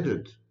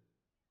embedded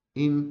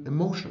in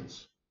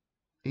emotions,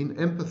 in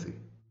empathy.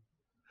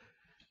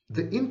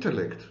 The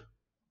intellect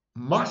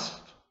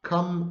must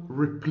come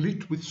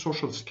replete with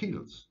social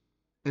skills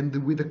and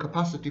with the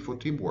capacity for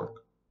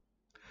teamwork.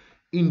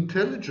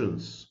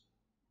 Intelligence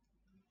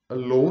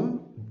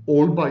alone,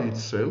 all by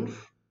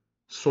itself,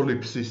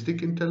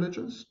 solipsistic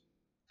intelligence,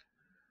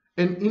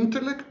 an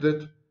intellect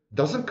that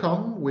doesn't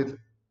come with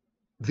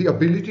the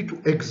ability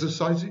to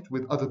exercise it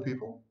with other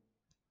people,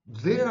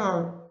 they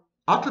are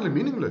utterly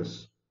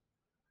meaningless.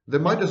 They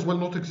might as well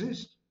not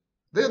exist.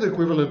 They're the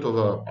equivalent of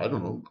a, I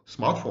don't know,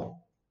 smartphone.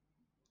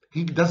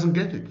 He doesn't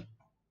get it.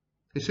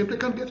 He simply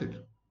can't get it.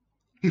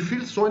 He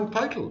feels so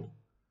entitled.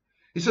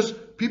 He says,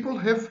 people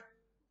have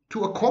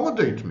to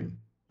accommodate me.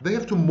 They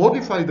have to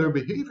modify their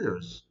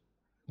behaviors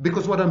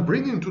because what I'm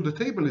bringing to the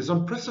table is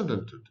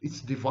unprecedented.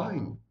 It's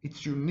divine.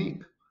 It's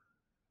unique.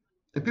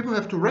 And people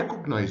have to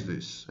recognize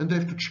this, and they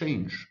have to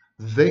change.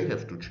 They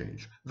have to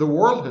change. The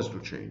world has to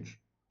change.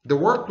 The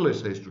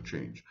workplace has to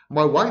change.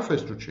 My wife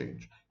has to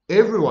change.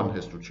 Everyone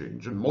has to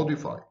change and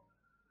modify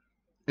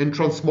and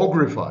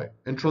transmogrify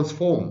and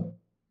transform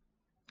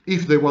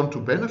if they want to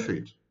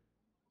benefit,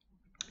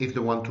 if they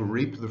want to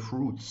reap the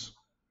fruits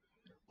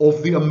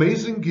of the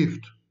amazing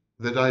gift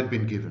that I had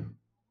been given.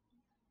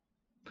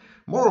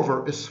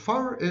 Moreover, as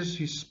far as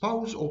his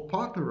spouse or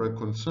partner are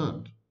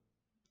concerned,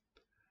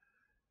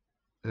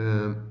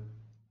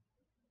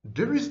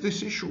 there is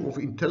this issue of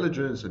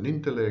intelligence and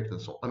intellect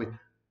and so on. I mean,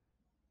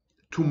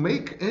 to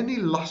make any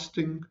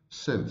lasting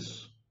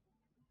sense,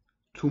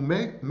 to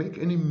make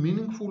any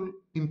meaningful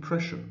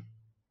impression,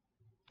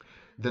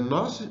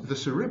 the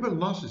cerebral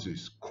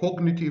narcissist's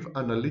cognitive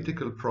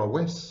analytical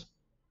prowess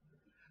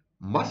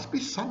must be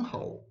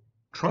somehow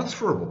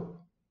transferable.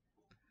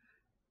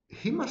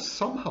 He must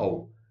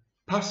somehow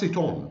pass it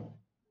on.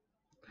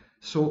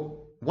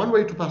 So one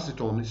way to pass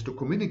it on is to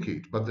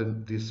communicate, but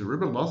then the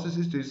cerebral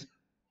narcissist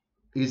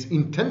is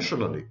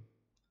intentionally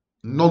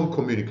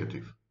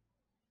non-communicative.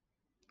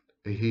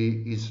 He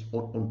is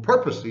on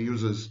purpose, he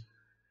uses,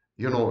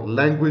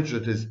 language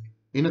that is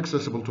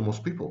inaccessible to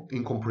most people,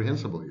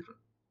 incomprehensible even.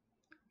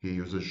 He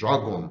uses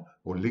jargon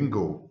or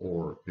lingo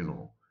or,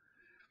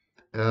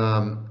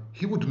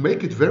 he would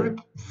make it very,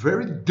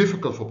 very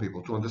difficult for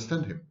people to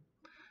understand him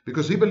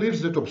because he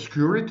believes that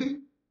obscurity,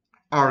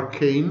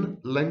 arcane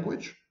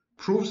language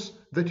proves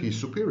that he's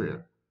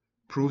superior,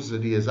 proves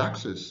that he has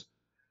access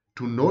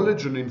to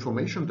knowledge and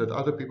information that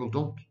other people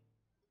don't,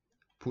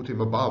 put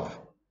him above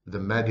the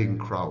madding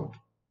crowd,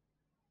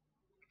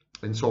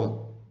 and so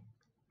on.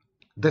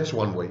 That's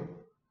one way.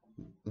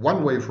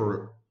 One way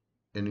for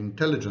an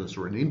intelligence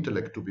or an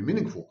intellect to be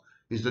meaningful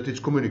is that it's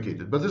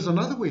communicated. But there's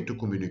another way to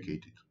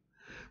communicate it,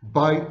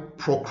 by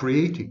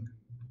procreating,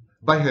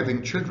 by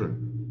having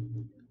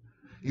children.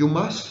 You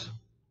must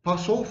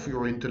pass off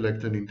your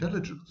intellect and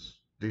intelligence,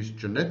 this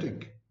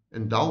genetic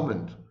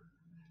endowment,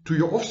 to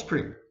your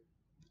offspring,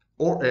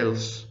 or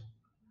else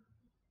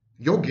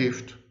your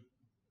gift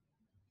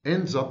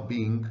ends up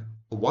being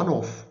a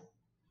one-off,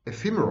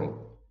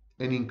 ephemeral,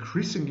 and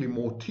increasingly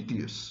more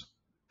tedious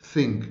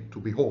thing to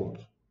behold,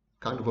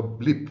 kind of a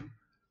blip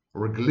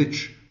or a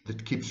glitch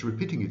that keeps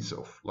repeating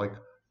itself, like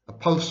a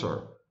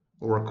pulsar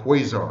or a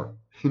quasar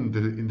in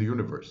the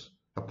universe.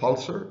 A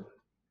pulsar,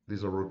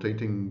 these are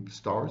rotating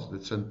stars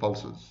that send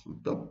pulses.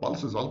 The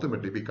pulses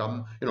ultimately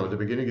become, at the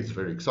beginning it's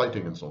very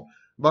exciting and so on.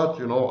 But,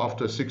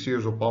 after 6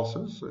 years of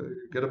pulses,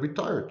 you get a bit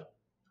tired.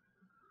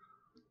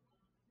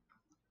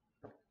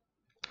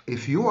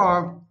 If you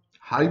are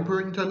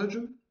hyper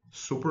intelligent,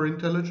 super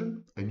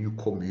intelligent, and you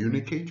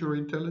communicate your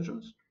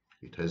intelligence,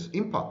 it has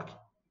impact.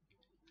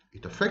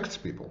 It affects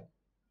people.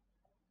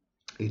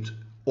 It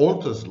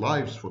alters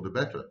lives for the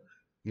better.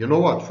 You know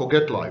what?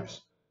 Forget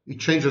lives. It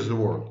changes the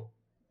world,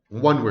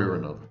 one way or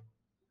another.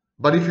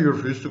 But if you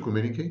refuse to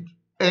communicate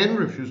and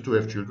refuse to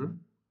have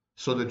children,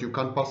 so that you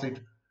can't pass it,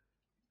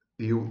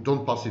 you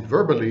don't pass it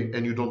verbally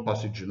and you don't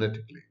pass it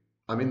genetically,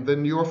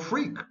 then you're a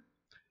freak.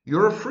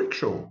 You're a freak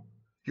show.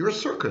 You're a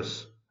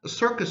circus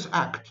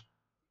act.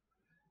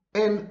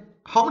 And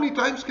how many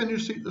times can you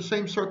see the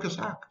same circus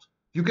act?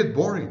 You get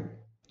boring.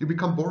 You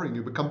become boring.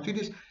 You become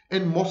tedious.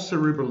 And most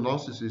cerebral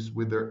narcissists,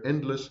 with their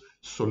endless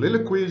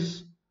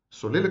soliloquies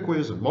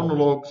and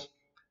monologues,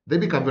 they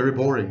become very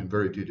boring and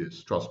very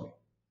tedious. Trust me.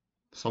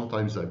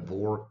 Sometimes I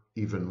bore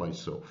even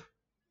myself.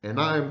 And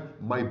I'm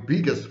my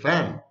biggest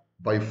fan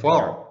by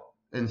far.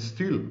 And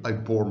still I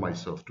bore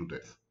myself to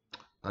death.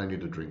 I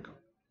need a drink.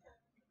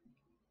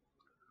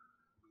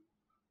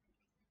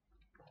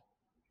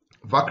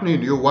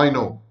 Vaknin, you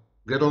wino.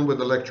 Get on with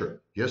the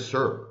lecture. Yes,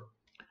 sir.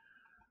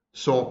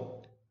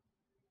 So,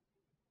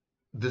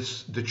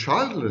 the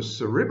childless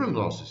cerebral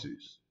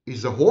narcissist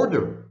is a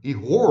hoarder. He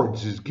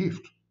hoards his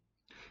gift.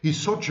 He's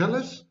so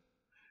jealous,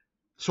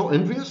 so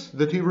envious,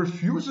 that he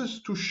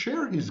refuses to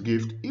share his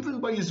gift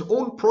even by his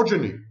own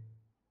progeny.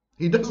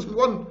 He doesn't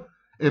want,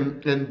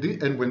 and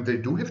when they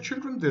do have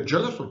children, they're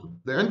jealous of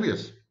them. They're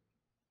envious.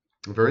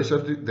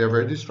 They're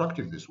very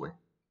destructive this way.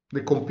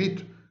 They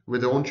compete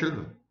with their own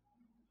children.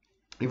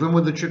 Even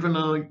when the children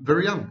are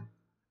very young,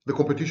 the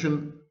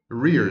competition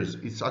rears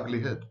its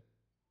ugly head.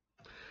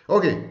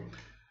 Okay,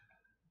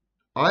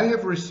 I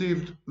have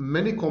received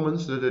many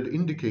comments that had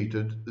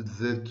indicated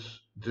that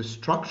the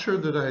structure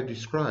that I had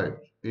described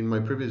in my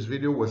previous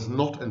video was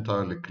not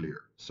entirely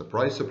clear.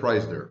 Surprise,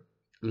 surprise there.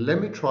 Let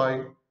me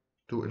try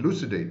to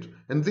elucidate,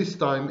 and this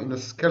time in a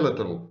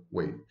skeletal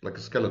way, like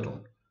a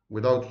skeleton,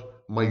 without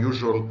my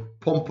usual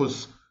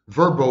pompous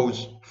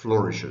verbose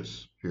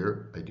flourishes.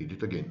 Here, I did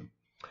it again.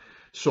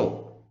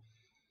 So,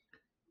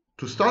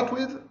 to start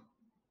with,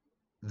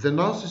 the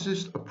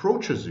narcissist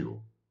approaches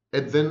you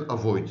and then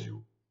avoids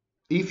you.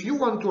 If you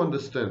want to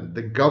understand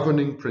the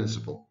governing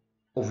principle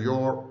of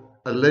your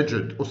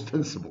alleged,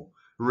 ostensible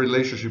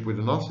relationship with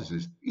a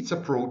narcissist, it's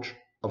approach,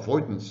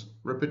 avoidance,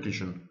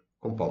 repetition,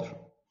 compulsion.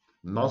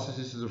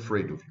 Narcissist is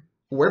afraid of you.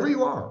 Whoever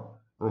you are,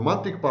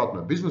 romantic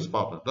partner, business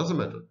partner, doesn't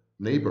matter,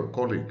 neighbor,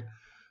 colleague,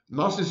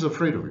 narcissist is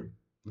afraid of you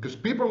because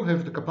people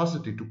have the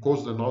capacity to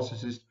cause the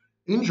narcissist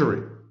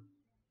injury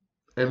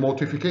and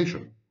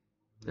mortification,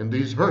 and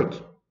these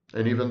hurt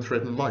and even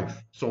threaten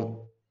life.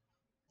 So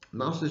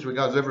narcissist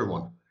regards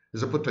everyone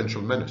as a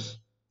potential menace.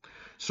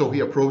 So he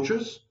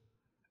approaches,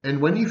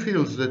 and when he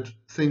feels that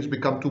things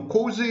become too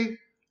cozy,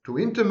 too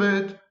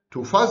intimate,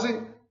 too fuzzy,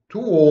 too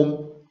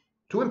warm,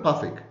 too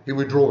empathic, he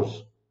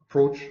withdraws.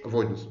 Approach,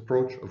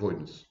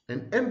 avoidance.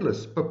 An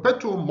endless,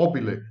 perpetuum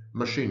mobile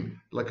machine,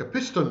 like a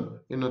piston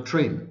in a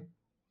train,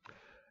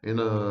 in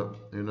a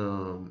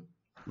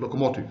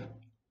locomotive.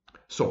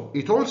 So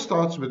it all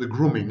starts with the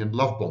grooming and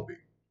love bombing.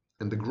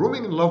 And the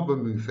grooming and love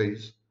bombing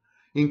phase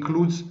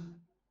includes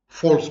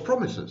false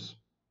promises,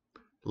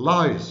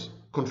 lies,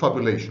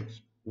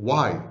 confabulations.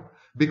 Why?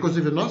 Because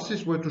if a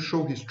narcissist were to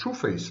show his true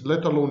face,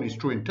 let alone his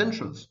true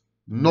intentions,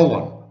 no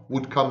one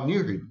would come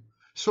near him.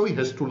 So he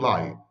has to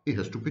lie, he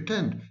has to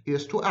pretend, he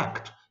has to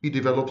act. He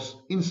develops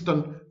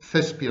instant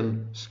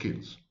thespian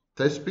skills.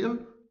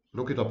 Thespian?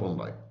 Look it up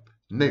online.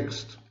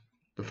 Next,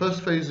 the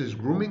first phase is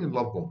grooming and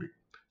love bombing.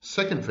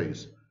 Second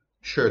phase,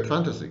 shared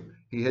fantasy.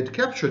 He had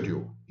captured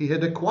you, he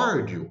had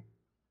acquired you,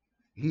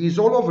 he is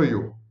all over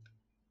you.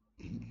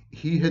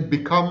 He had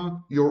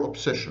become your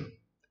obsession.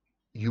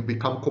 You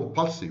become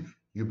compulsive.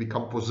 You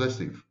become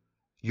possessive.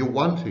 You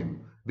want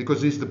him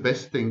because he's the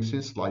best thing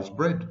since sliced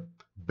bread.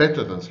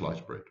 Better than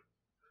sliced bread.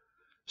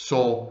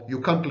 So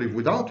you can't live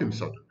without him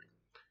suddenly.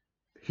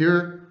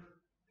 Here,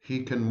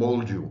 he can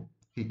mold you.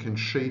 He can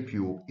shape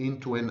you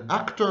into an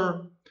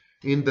actor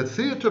in the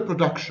theater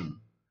production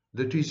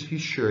that is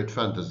his shared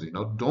fantasy.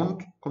 Now,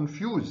 don't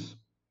confuse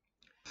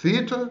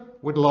theater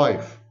with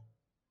life.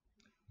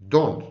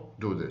 Don't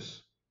do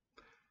this.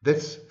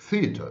 That's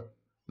theater.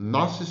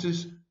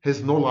 Narcissist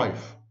has no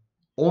life.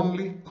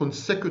 Only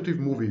consecutive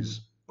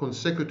movies,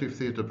 consecutive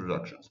theater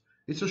productions.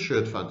 It's a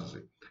shared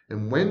fantasy.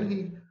 And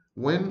when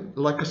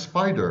like a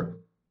spider,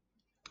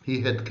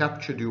 he had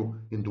captured you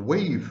in the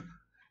wave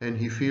and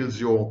he feels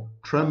your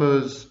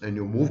tremors and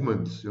your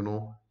movements,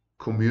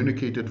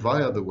 communicated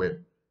via the web.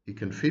 He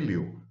can feel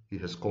you. He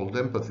has cold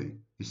empathy.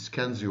 He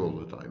scans you all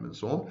the time and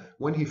so on.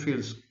 When he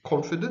feels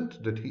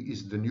confident that he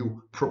is the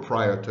new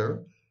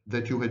proprietor,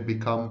 that you had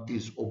become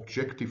his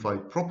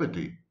objectified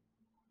property,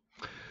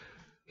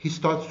 he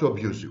starts to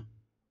abuse you.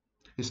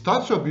 He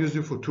starts to abuse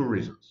you for two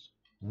reasons.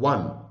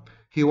 One,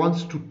 he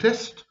wants to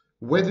test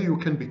whether you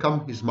can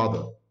become his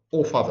mother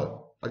or father.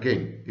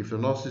 Again, if the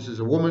narcissist is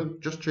a woman,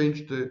 just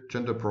change the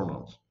gender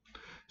pronouns.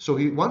 So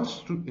he wants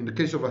to, in the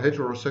case of a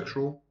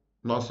heterosexual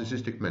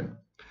narcissistic man,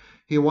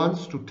 he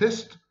wants to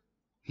test,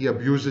 he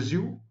abuses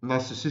you,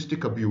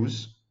 narcissistic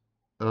abuse,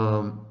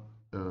 in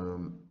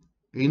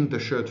the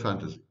shared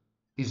fantasy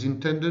is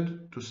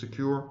intended to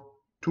secure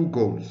two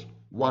goals.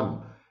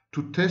 One,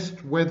 to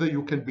test whether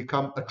you can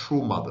become a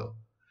true mother.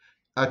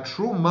 A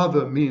true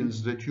mother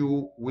means that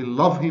you will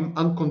love him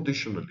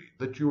unconditionally,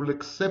 that you will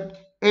accept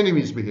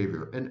enemy's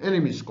behavior and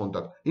enemy's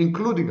conduct,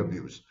 including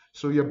abuse.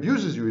 So he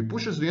abuses you, he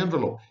pushes the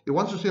envelope. He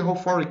wants to see how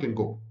far he can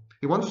go.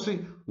 He wants to see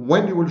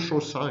when you will show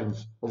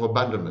signs of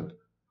abandonment,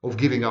 of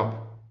giving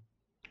up,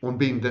 of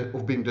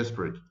being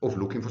desperate, of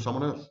looking for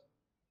someone else.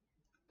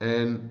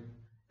 And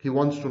he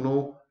wants to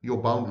know your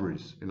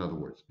boundaries, in other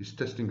words. He's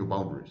testing your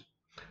boundaries.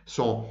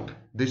 So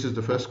this is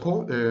the first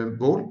goal.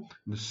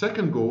 The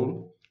second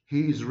goal,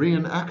 he is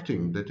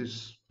reenacting, that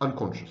is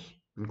unconscious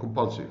and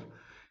compulsive.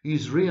 He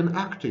is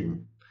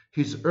reenacting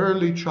his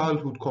early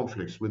childhood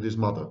conflicts with his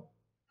mother.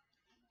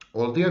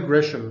 All the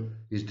aggression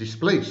is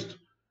displaced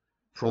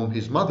from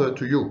his mother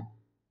to you.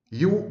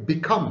 You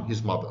become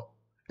his mother.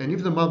 And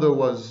if the mother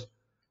was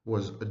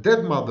a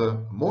dead mother,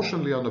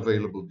 emotionally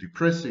unavailable,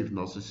 depressive,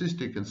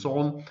 narcissistic, and so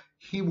on,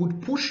 he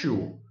would push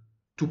you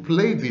to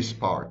play this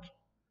part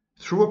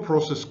through a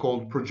process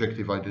called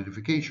projective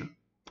identification.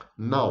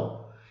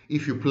 Now,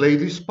 if you play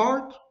this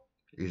part,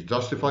 he's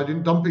justified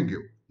in dumping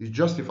you. He's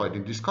justified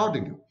in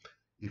discarding you.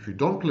 If you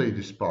don't play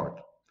this part,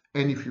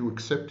 and if you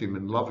accept him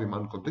and love him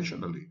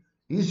unconditionally,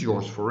 he's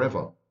yours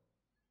forever.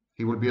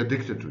 He will be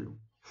addicted to you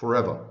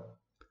forever.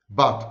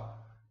 But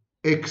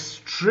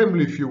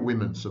extremely few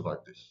women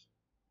survive this.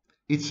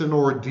 It's an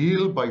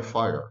ordeal by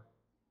fire.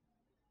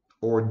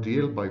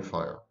 Ordeal by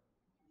fire.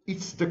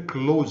 It's the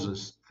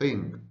closest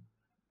thing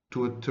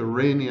to a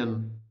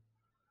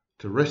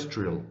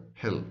terrestrial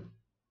hell.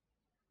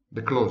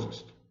 The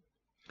closest.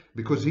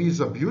 Because he is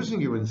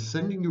abusing you and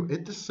sending you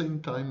at the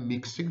same time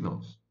mixed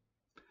signals.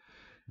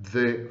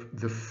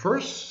 The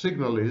first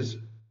signal is,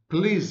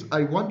 please,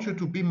 I want you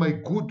to be my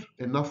good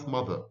enough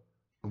mother.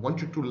 I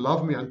want you to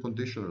love me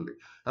unconditionally.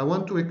 I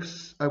want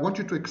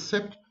you to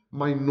accept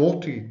my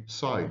naughty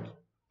side,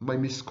 my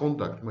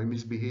misconduct, my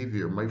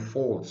misbehavior, my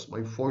faults,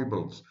 my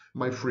foibles,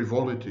 my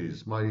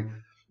frivolities,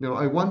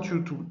 I want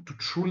you to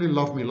truly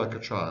love me like a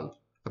child,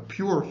 a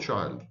pure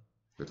child.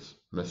 That's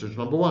message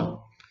number one.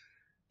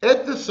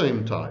 At the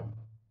same time,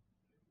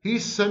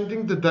 he's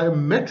sending the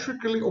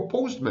diametrically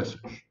opposed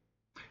message.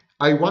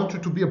 I want you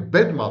to be a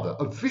bad mother,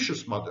 a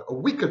vicious mother, a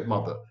wicked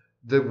mother,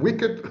 the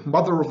wicked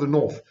mother of the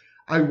north.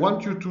 I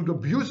want you to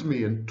abuse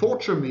me and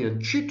torture me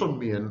and cheat on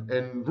me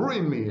and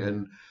ruin me,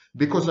 and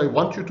because I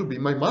want you to be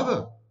my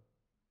mother,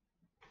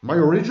 my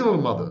original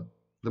mother,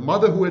 the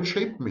mother who had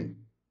shaped me.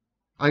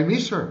 I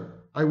miss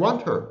her. I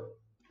want her.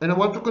 And I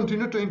want to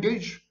continue to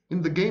engage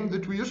in the game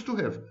that we used to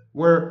have,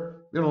 where,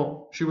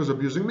 she was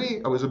abusing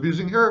me, I was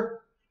abusing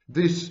her.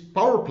 This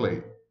power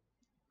play.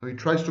 He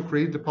tries to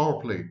create the power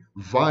play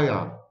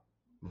via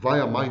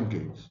mind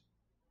games.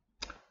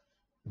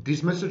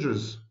 These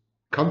messages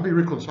can't be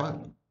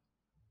reconciled.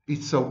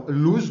 It's a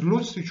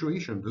lose-lose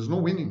situation. There's no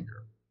winning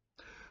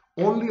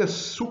here. Only a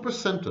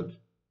super-centered,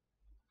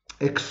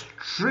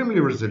 extremely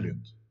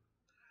resilient,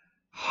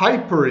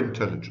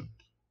 hyper-intelligent,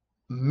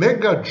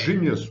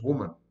 mega-genius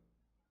woman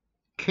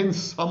can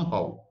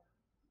somehow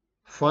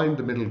find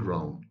the middle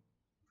ground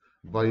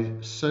by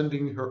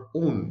sending her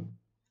own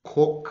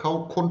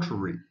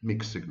contrary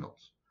mixed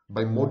signals,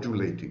 by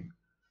modulating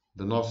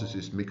the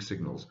narcissist mixed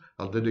signals.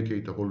 I'll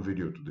dedicate a whole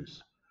video to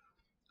this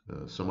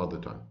some other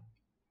time.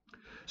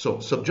 So,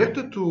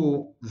 subjected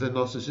to the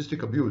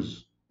narcissistic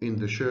abuse in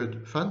the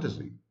shared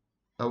fantasy,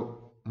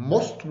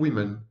 most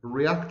women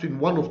react in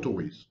one of two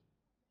ways.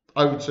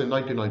 I would say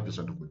 99%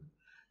 of women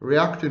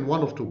react in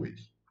one of two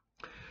ways.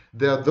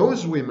 There are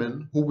those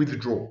women who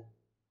withdraw.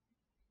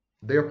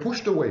 They are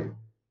pushed away.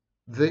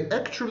 They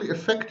actually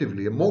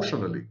effectively,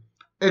 emotionally,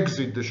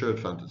 exit the shared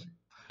fantasy.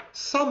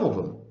 Some of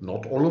them,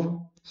 not all of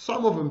them,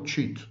 some of them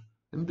cheat,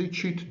 and they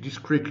cheat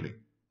discreetly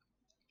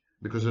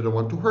because they don't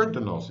want to hurt the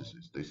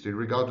narcissist. They still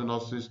regard the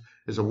narcissist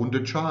as a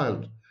wounded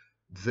child.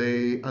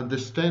 They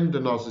understand the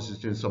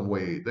narcissist in some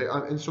way.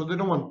 And so they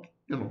don't want,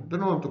 they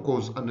don't want to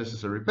cause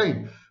unnecessary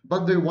pain,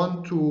 but they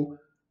want to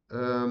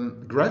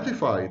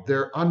gratify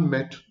their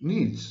unmet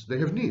needs. They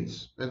have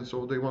needs, and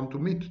so they want to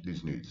meet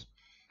these needs.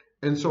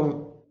 And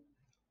so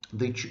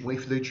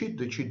if they cheat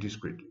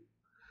discreetly.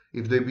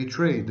 If they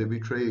betray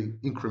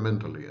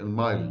incrementally and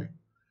mildly.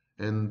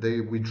 And they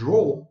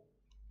withdraw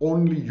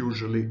only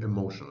usually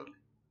emotionally.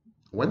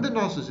 When the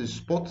narcissist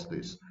spots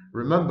this,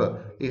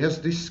 remember, he has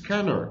this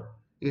scanner,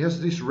 he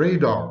has this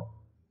radar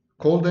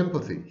called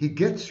empathy. He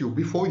gets you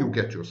before you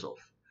get yourself.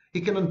 He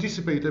can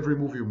anticipate every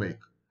move you make.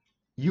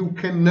 You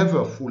can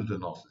never fool the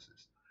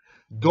narcissist.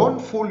 Don't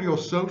fool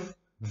yourself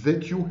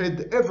that you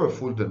had ever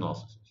fooled the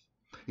narcissist.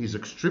 He's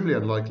extremely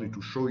unlikely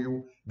to show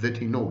you that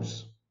he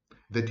knows,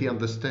 that he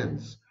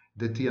understands,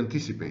 that he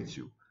anticipates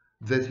you,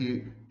 that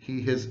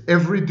he has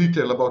every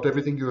detail about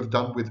everything you have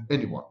done with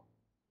anyone.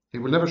 He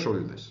will never show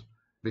you this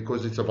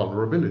because it's a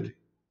vulnerability.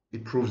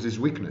 It proves his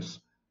weakness.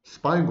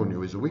 Spying on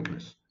you is a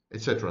weakness,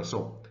 etc.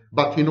 So,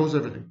 but he knows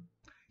everything.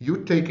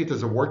 You take it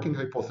as a working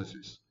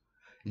hypothesis.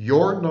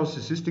 Your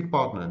narcissistic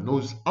partner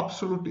knows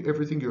absolutely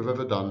everything you've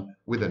ever done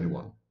with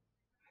anyone,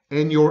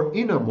 and your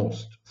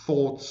innermost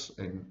thoughts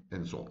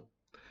and so on.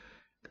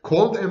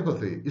 Cold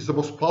empathy is the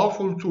most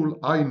powerful tool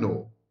I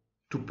know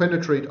to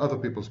penetrate other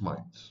people's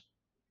minds.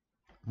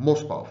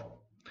 Most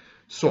powerful.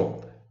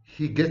 So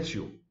he gets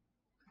you.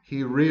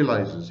 He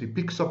realizes, he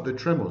picks up the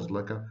tremors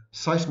like a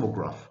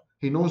seismograph.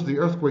 He knows the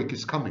earthquake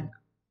is coming.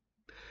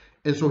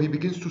 And so he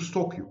begins to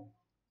stalk you.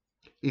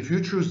 If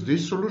you choose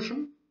this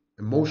solution,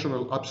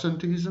 emotional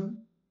absenteeism,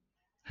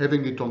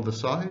 having it on the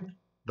side,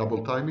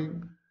 double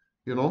timing,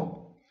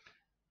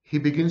 he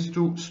begins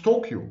to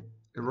stalk you,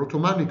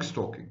 erotomanic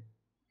stalking.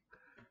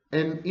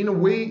 And in a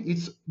way,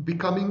 it's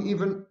becoming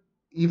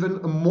even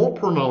a more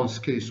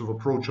pronounced case of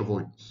approach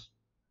avoidance.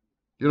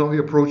 He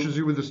approaches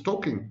you with the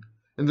stalking,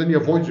 and then he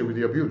avoids you with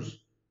the abuse.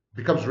 It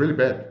becomes really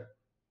bad.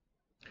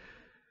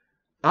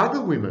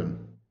 Other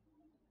women,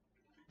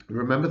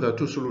 remember, there are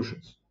two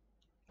solutions.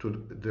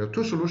 There are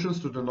two solutions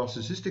to the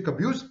narcissistic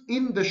abuse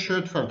in the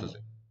shared fantasy.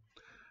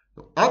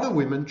 Other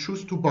women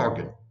choose to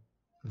bargain.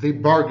 They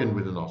bargain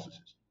with the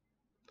narcissist.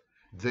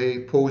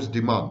 They pose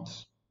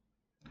demands.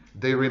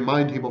 They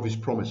remind him of his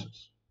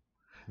promises.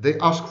 They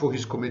ask for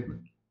his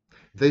commitment.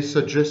 They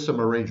suggest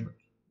some arrangement.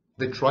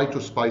 They try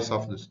to spice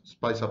up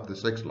the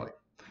sex life.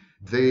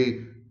 They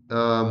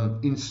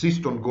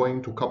insist on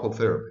going to couple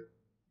therapy,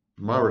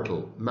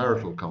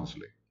 marital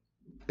counseling,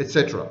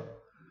 etc.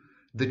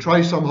 They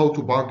try somehow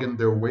to bargain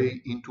their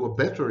way into a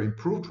better,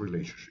 improved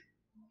relationship.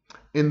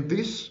 And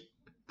this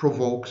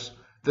provokes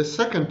the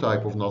second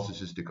type of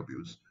narcissistic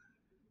abuse.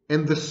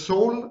 And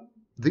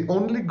the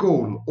only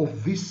goal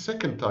of this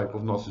second type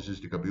of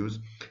narcissistic abuse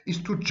is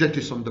to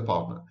jettison the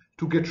partner,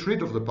 to get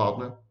rid of the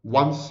partner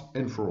once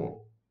and for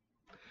all.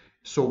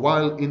 So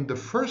while in the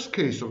first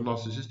case of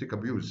narcissistic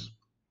abuse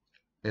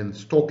and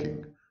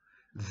stalking,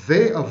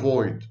 they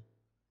avoid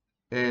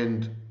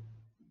and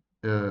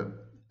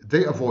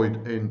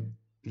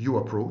you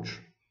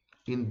approach.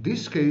 In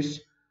this case,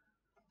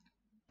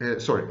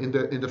 sorry, in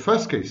the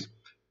first case,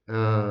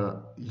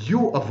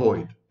 you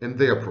avoid and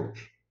they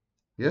approach.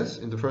 Yes,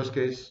 in the first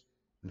case,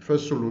 in the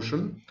first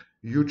solution,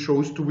 you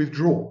chose to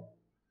withdraw.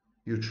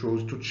 You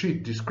chose to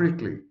cheat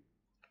discreetly.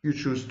 You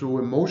choose to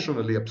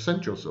emotionally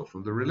absent yourself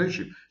from the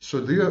relationship. So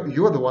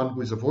you're the one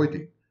who is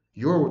avoiding.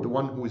 You're the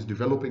one who is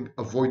developing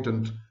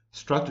avoidant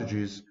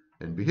strategies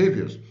and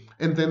behaviors.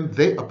 And then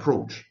they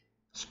approach,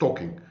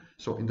 stalking.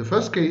 So in the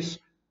first case,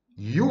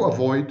 you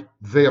avoid,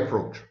 they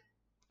approach.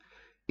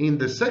 In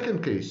the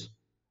second case,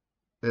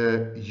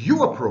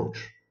 you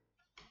approach.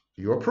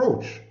 You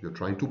approach. You're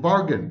trying to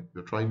bargain.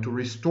 You're trying to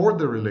restore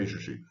the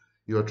relationship.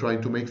 You're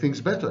trying to make things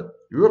better.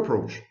 You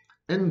approach.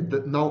 And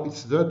now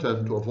it's their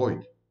turn to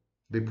avoid.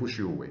 They push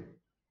you away.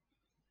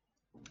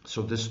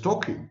 So the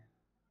stalking,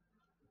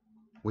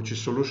 which is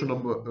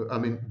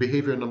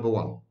behavior number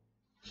one.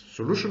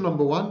 Solution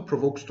number one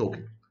provokes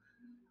stalking.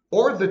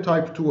 Or the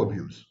type 2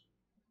 abuse.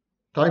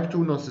 Type 2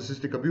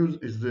 narcissistic abuse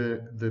is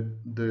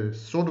the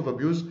sort of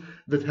abuse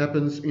that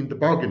happens in the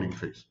bargaining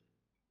phase.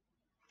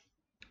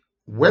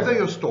 Whether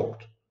you're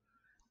stalked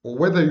or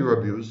whether you're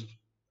abused,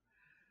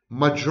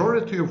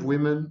 majority of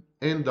women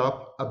end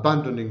up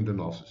abandoning the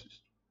narcissist.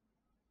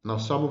 Now,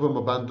 some of them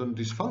abandon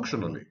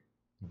dysfunctionally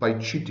by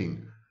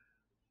cheating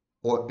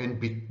on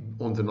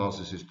the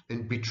narcissist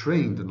and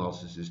betraying the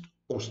narcissist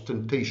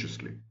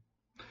ostentatiously,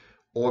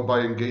 or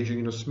by engaging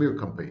in a smear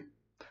campaign,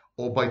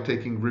 or by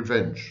taking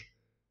revenge,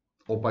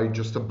 or by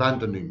just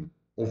abandoning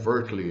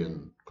overtly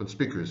and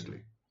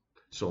conspicuously.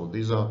 So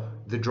these are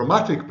the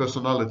dramatic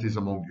personalities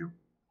among you.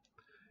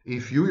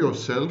 If you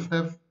yourself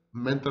have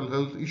mental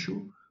health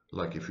issue,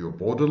 like if you're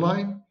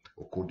borderline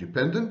or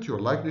codependent, you're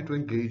likely to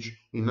engage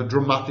in a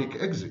dramatic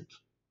exit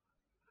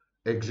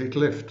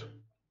left.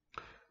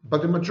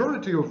 But the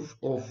majority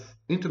of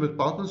intimate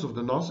partners of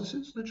the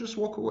narcissist, they just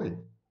walk away.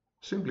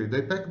 Simply,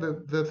 they pack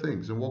their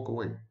things and walk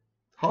away.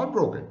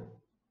 Heartbroken.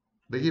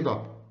 They give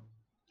up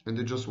and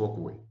they just walk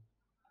away.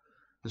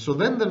 And so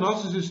then the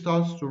narcissist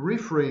starts to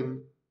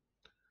reframe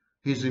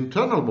his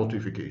internal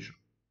mortification,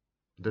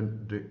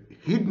 the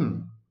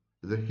hidden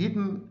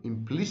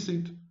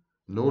implicit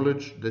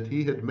knowledge that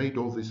he had made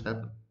all this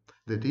happen,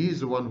 that he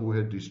is the one who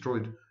had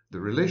destroyed the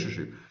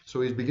relationship.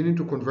 So he's beginning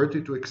to convert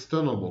it to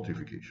external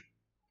mortification.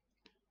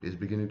 He's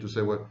beginning to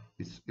say, well,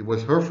 it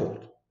was her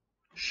fault.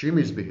 She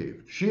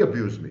misbehaved. She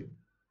abused me.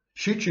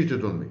 She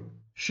cheated on me.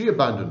 She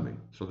abandoned me.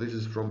 So this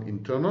is from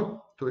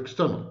internal to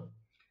external.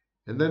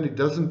 And then it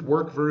doesn't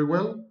work very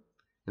well.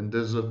 And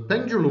there's a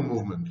pendulum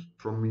movement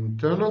from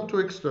internal to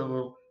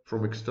external,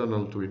 from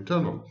external to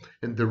internal.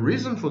 And the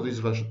reason for this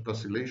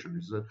vacillation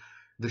is that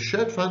the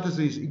shared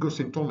fantasy is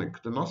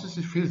egosyntonic. The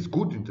narcissist feels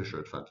good in the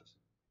shared fantasy.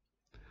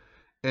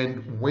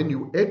 And when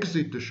you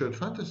exit the shared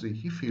fantasy,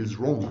 he feels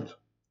wronged.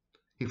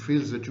 He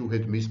feels that you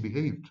had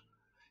misbehaved.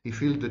 He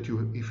feels that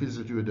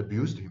you had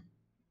abused him.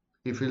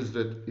 He feels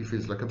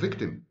like a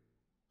victim.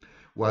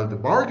 While the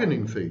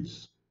bargaining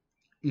phase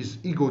is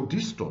ego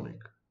dystonic.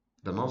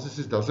 The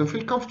narcissist doesn't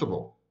feel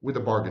comfortable with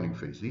the bargaining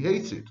phase. He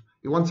hates it.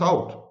 He wants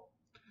out.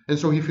 And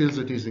so he feels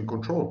that he's in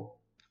control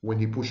when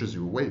he pushes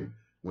you away.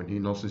 When he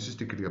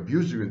narcissistically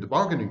abuses you in the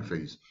bargaining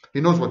phase,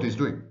 he knows what he's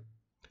doing.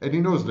 And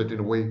he knows that in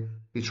a way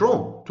it's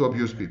wrong to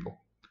abuse people.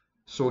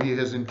 So he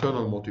has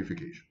internal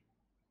mortification.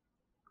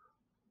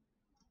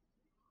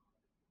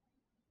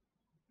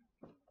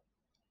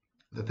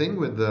 The thing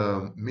with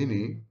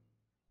Minnie,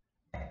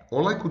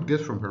 all I could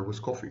get from her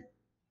was coffee.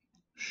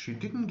 She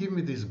didn't give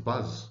me this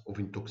buzz of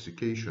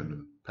intoxication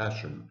and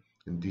passion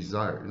and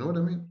desire. You know what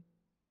I mean?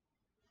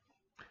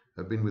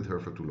 I've been with her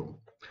for too long.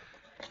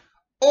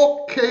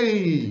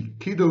 Okay,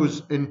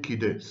 kiddos and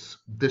kiddettes.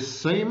 The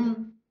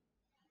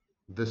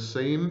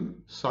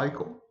same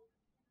cycle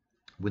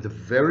with the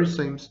very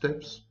same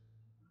steps,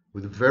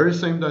 with the very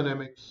same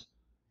dynamics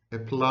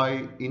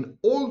apply in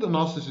all the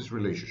narcissist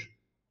relationships.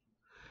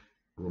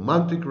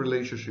 Romantic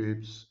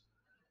relationships,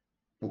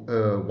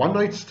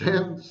 one-night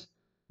stands,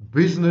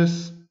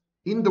 business,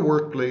 in the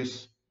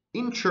workplace,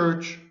 in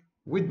church,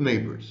 with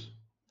neighbors.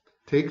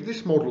 Take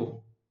this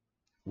model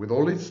with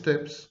all its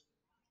steps,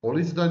 all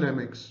its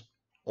dynamics,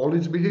 all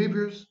its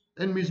behaviors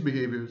and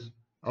misbehaviors,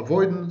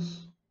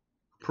 avoidance,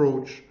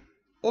 approach,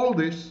 all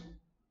this,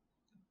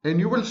 and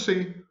you will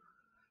see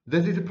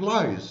that it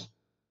applies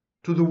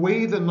to the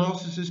way the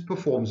narcissist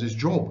performs his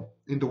job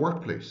in the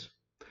workplace,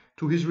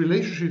 to his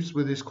relationships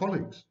with his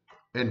colleagues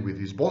and with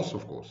his boss,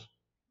 of course,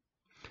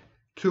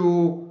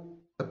 to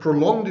a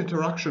prolonged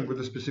interaction with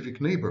a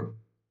specific neighbor,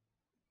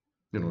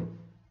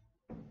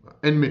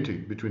 enmity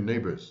between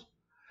neighbors,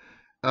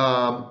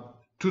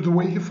 to the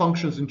way he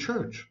functions in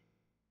church,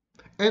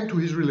 and to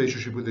his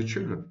relationship with the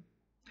children.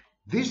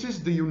 This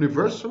is the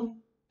universal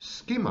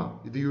schema,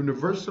 the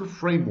universal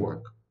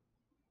framework,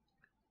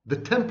 the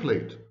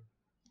template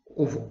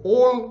of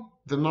all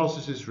the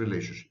narcissist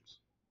relationships.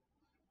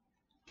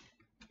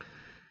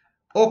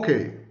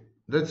 Okay,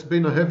 that's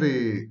been a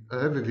heavy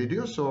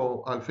video,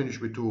 so I'll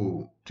finish with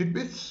 2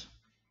 tidbits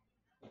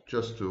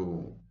just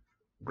to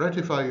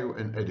gratify you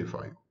and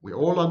edify you. We're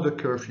all under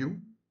curfew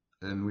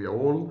and we are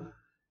all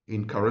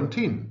in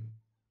quarantine.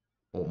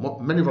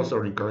 or many of us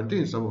are in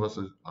quarantine, some of us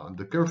are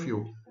under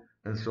curfew,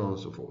 and so on and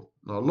so forth.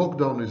 Now,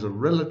 lockdown is a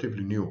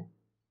relatively new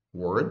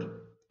word,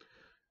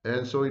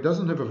 and so it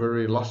doesn't have a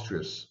very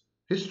illustrious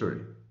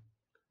history.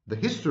 The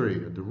history,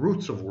 the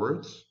roots of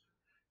words,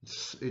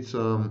 it's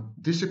a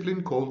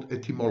discipline called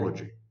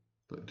etymology.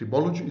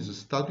 Etymology is a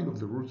study of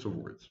the roots of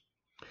words.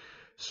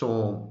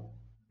 So,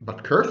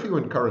 but curfew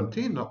and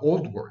quarantine are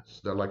old words.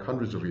 They're like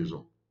hundreds of years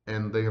old,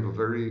 and they have a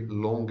very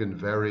long and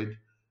varied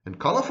and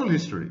colorful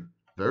history,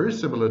 very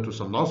similar to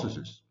some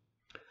narcissists.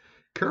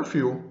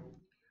 Curfew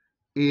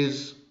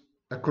is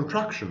a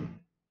contraction,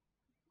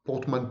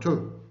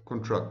 portmanteau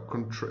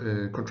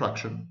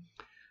contraction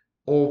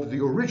of the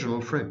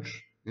original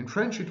French. In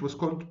French, it was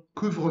called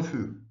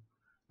couvre-feu,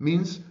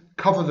 means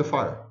cover the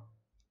fire.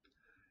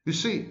 You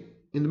see,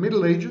 in the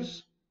Middle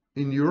Ages,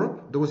 in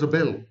Europe, there was a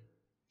bell,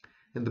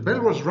 and the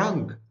bell was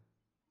rung.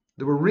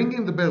 They were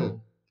ringing the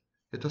bell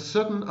at a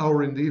certain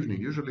hour in the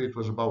evening. Usually it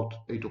was about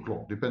 8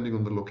 o'clock, depending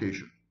on the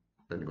location,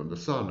 depending on the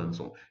sun and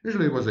so on.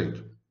 Usually it was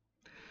 8.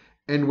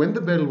 And when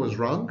the bell was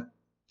rung,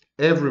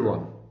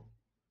 everyone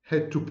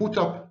had to put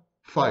up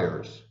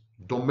fires,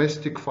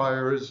 domestic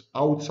fires,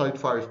 outside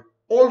fires,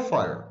 all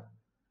fires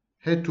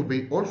had to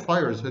be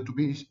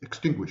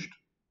extinguished.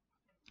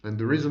 And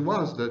the reason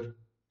was that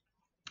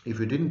if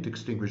you didn't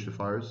extinguish the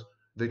fires,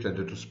 they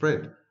tended to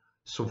spread.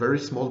 So very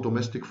small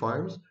domestic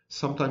fires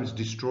sometimes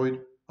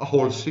destroyed a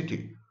whole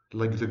city,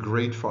 like the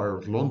Great Fire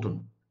of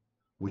London,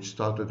 which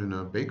started in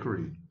a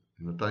bakery,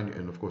 in a tiny,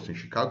 and of course in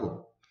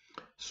Chicago.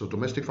 So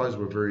domestic fires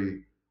were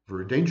very,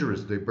 very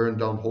dangerous. They burned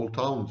down whole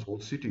towns, whole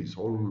cities,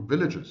 whole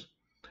villages.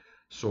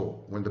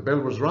 So when the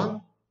bell was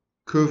rung,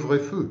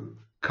 couvre-feu,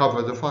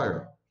 cover the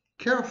fire.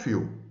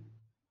 Curfew,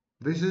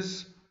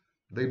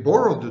 they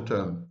borrowed the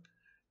term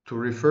to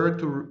refer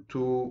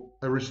to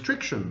a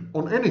restriction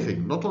on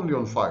anything, not only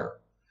on fire,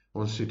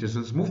 on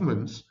citizens'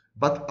 movements,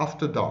 but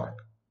after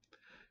dark.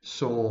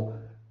 So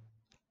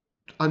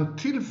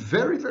until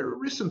very, very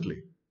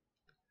recently,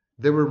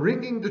 they were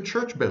ringing the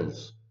church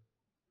bells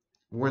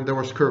when there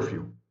was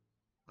curfew.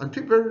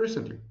 Until very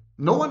recently.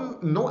 No one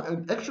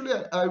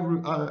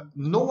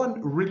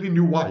really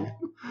knew why.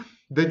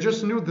 They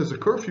just knew there's a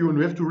curfew and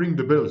we have to ring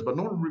the bells, but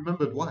no one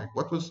remembered why.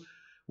 What was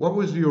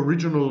the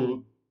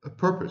original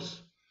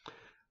purpose?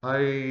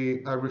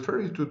 I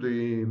refer you to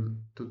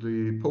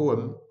the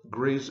poem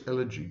Gray's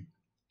Elegy,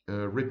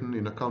 written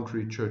in a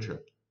country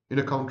churchyard.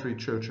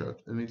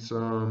 And it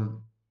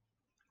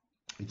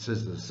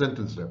says the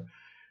sentence there: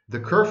 "The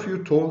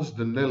curfew tolls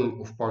the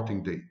knell of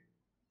parting day."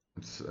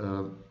 It's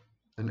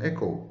an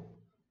echo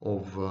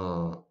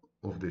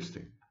of this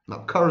thing.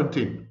 Now,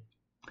 quarantine.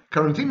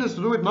 Quarantine has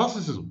to do with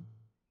narcissism,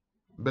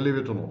 believe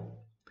it or not.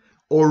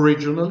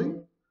 Originally,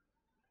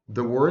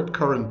 the word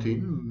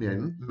quarantine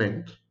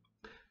meant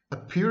a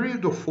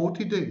period of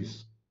 40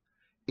 days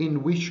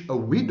in which a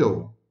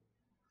widow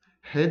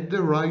had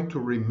the right to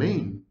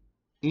remain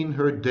in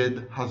her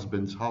dead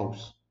husband's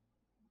house.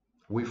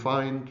 We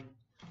find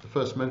the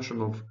first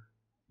mention of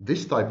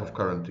this type of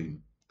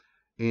quarantine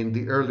in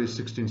the early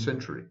 16th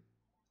century.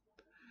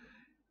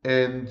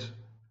 And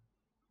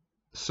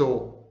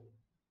so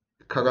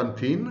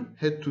quarantine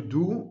had to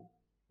do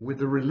with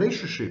the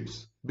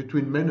relationships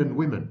between men and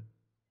women.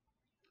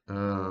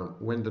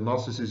 When the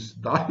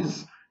narcissist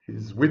dies,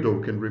 his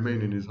widow can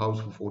remain in his house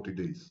for 40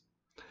 days.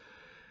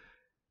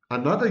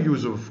 Another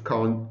use of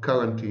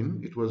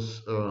quarantine, it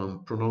was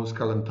pronounced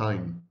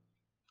quarantine.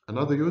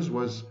 Another use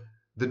was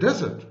the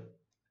desert,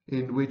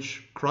 in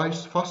which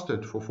Christ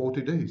fasted for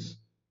 40 days.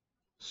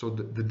 So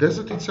the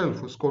desert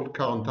itself was called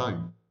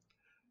quarantine.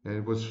 And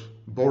it was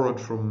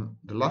borrowed from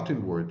the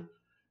Latin word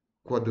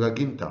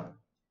quadraginta,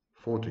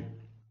 40.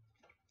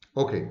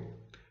 Okay,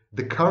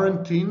 the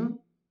quarantine,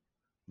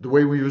 the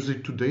way we use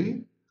it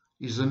today,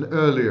 is an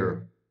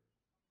earlier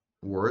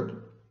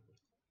word.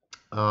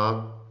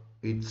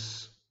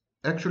 It's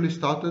actually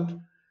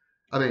started,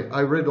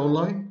 I read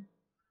online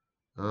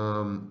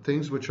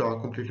things which are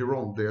completely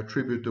wrong. They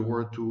attribute the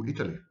word to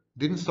Italy.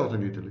 Didn't start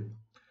in Italy.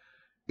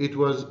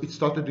 It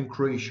started in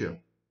Croatia,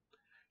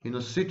 in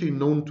a city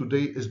known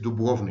today as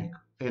Dubrovnik,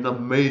 an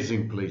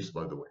amazing place,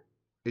 by the way.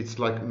 It's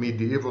like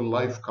medieval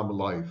life come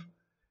alive.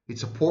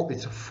 It's a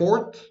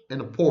fort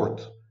and a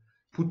port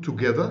put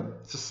together.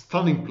 It's a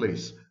stunning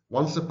place.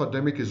 Once the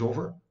pandemic is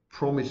over,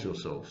 promise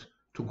yourselves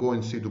to go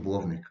and see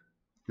Dubrovnik.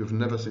 You've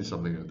never seen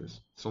something like this.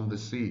 It's on the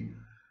sea.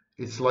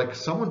 It's like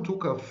someone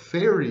took a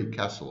fairy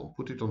castle and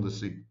put it on the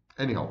sea.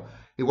 Anyhow,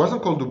 it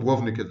wasn't called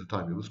Dubrovnik at the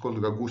time. It was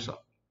called Ragusa.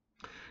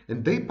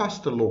 And they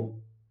passed a law.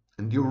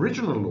 And the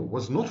original law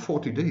was not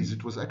 40 days.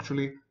 It was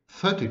actually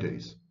 30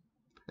 days.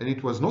 And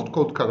it was not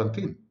called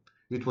quarantine.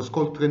 It was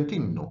called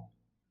Trentino.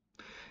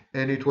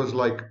 And it was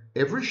like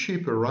every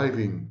ship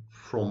arriving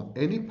from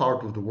any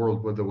part of the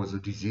world where there was a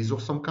disease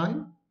of some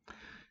kind,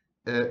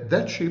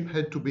 that ship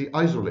had to be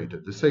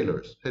isolated. The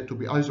sailors had to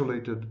be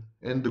isolated,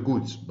 and the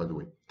goods, by the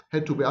way,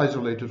 had to be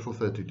isolated for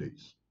 30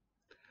 days.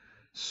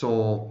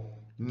 So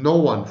no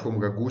one from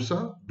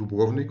Ragusa,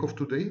 Dubrovnik of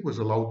today, was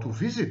allowed to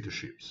visit the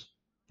ships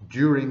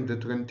during the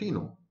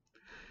Trentino.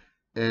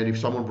 And if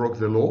someone broke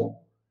the law,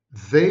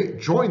 they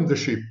joined the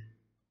ship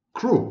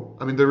crew.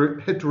 I mean, they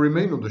had to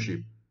remain on the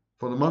ship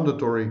for the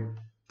mandatory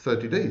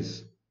 30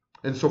 days.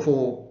 And so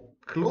for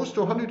close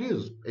to 100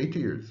 years, 80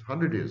 years,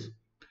 100 years,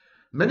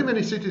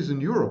 many cities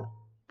in Europe,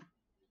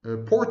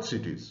 port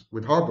cities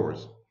with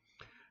harbors,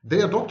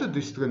 they adopted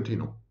this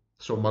Trentino.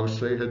 So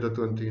Marseille had a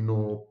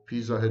Trentino,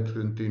 Pisa had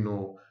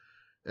Trentino,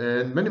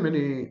 and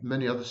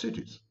many other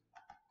cities.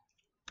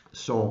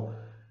 So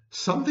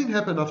something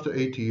happened after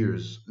 80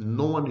 years.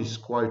 No one is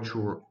quite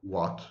sure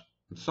what.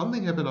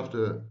 Something happened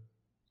after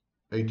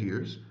 80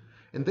 years,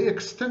 and they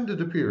extended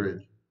the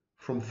period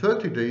from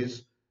 30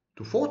 days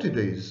to 40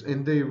 days,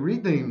 and they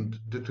renamed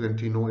the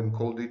Trentino and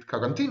called it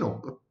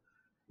Carantino,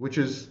 which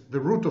is the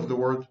root of the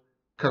word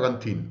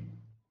quarantine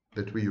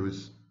that we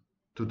use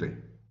today.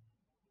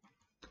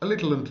 A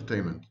little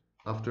entertainment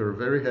after a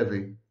very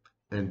heavy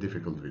and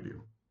difficult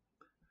video.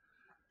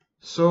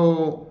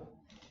 So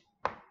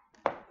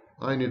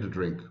I need a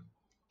drink.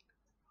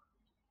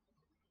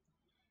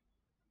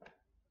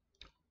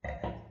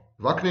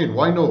 Vaknin,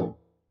 why no?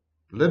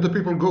 Let the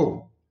people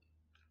go.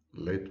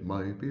 Let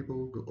my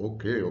people go.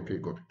 Okay,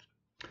 got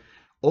it.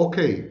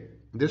 Okay,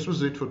 this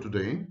was it for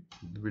today.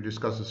 We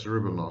discussed the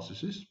cerebral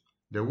narcissist.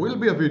 There will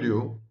be a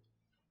video,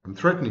 I'm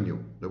threatening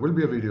you, there will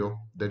be a video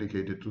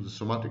dedicated to the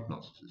somatic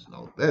narcissist.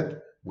 Now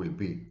that will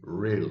be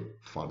real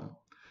fun.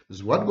 This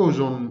is what goes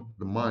on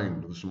the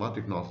mind of the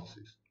somatic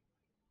narcissist.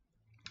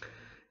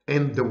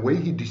 And the way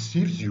he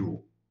deceives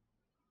you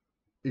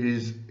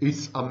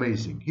is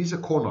amazing. He's a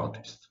con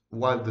artist,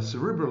 while the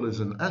cerebral is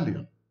an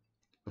alien,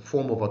 a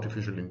form of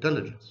artificial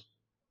intelligence.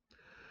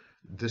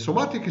 The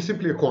somatic is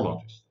simply a con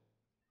artist,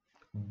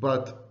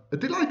 but a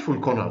delightful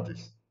con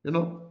artist. You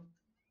know,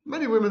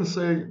 many women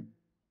say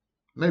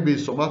maybe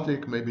it's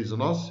somatic, maybe it's a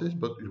narcissist,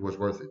 but it was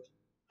worth it.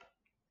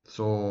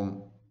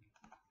 So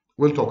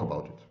we'll talk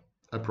about it,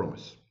 I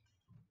promise.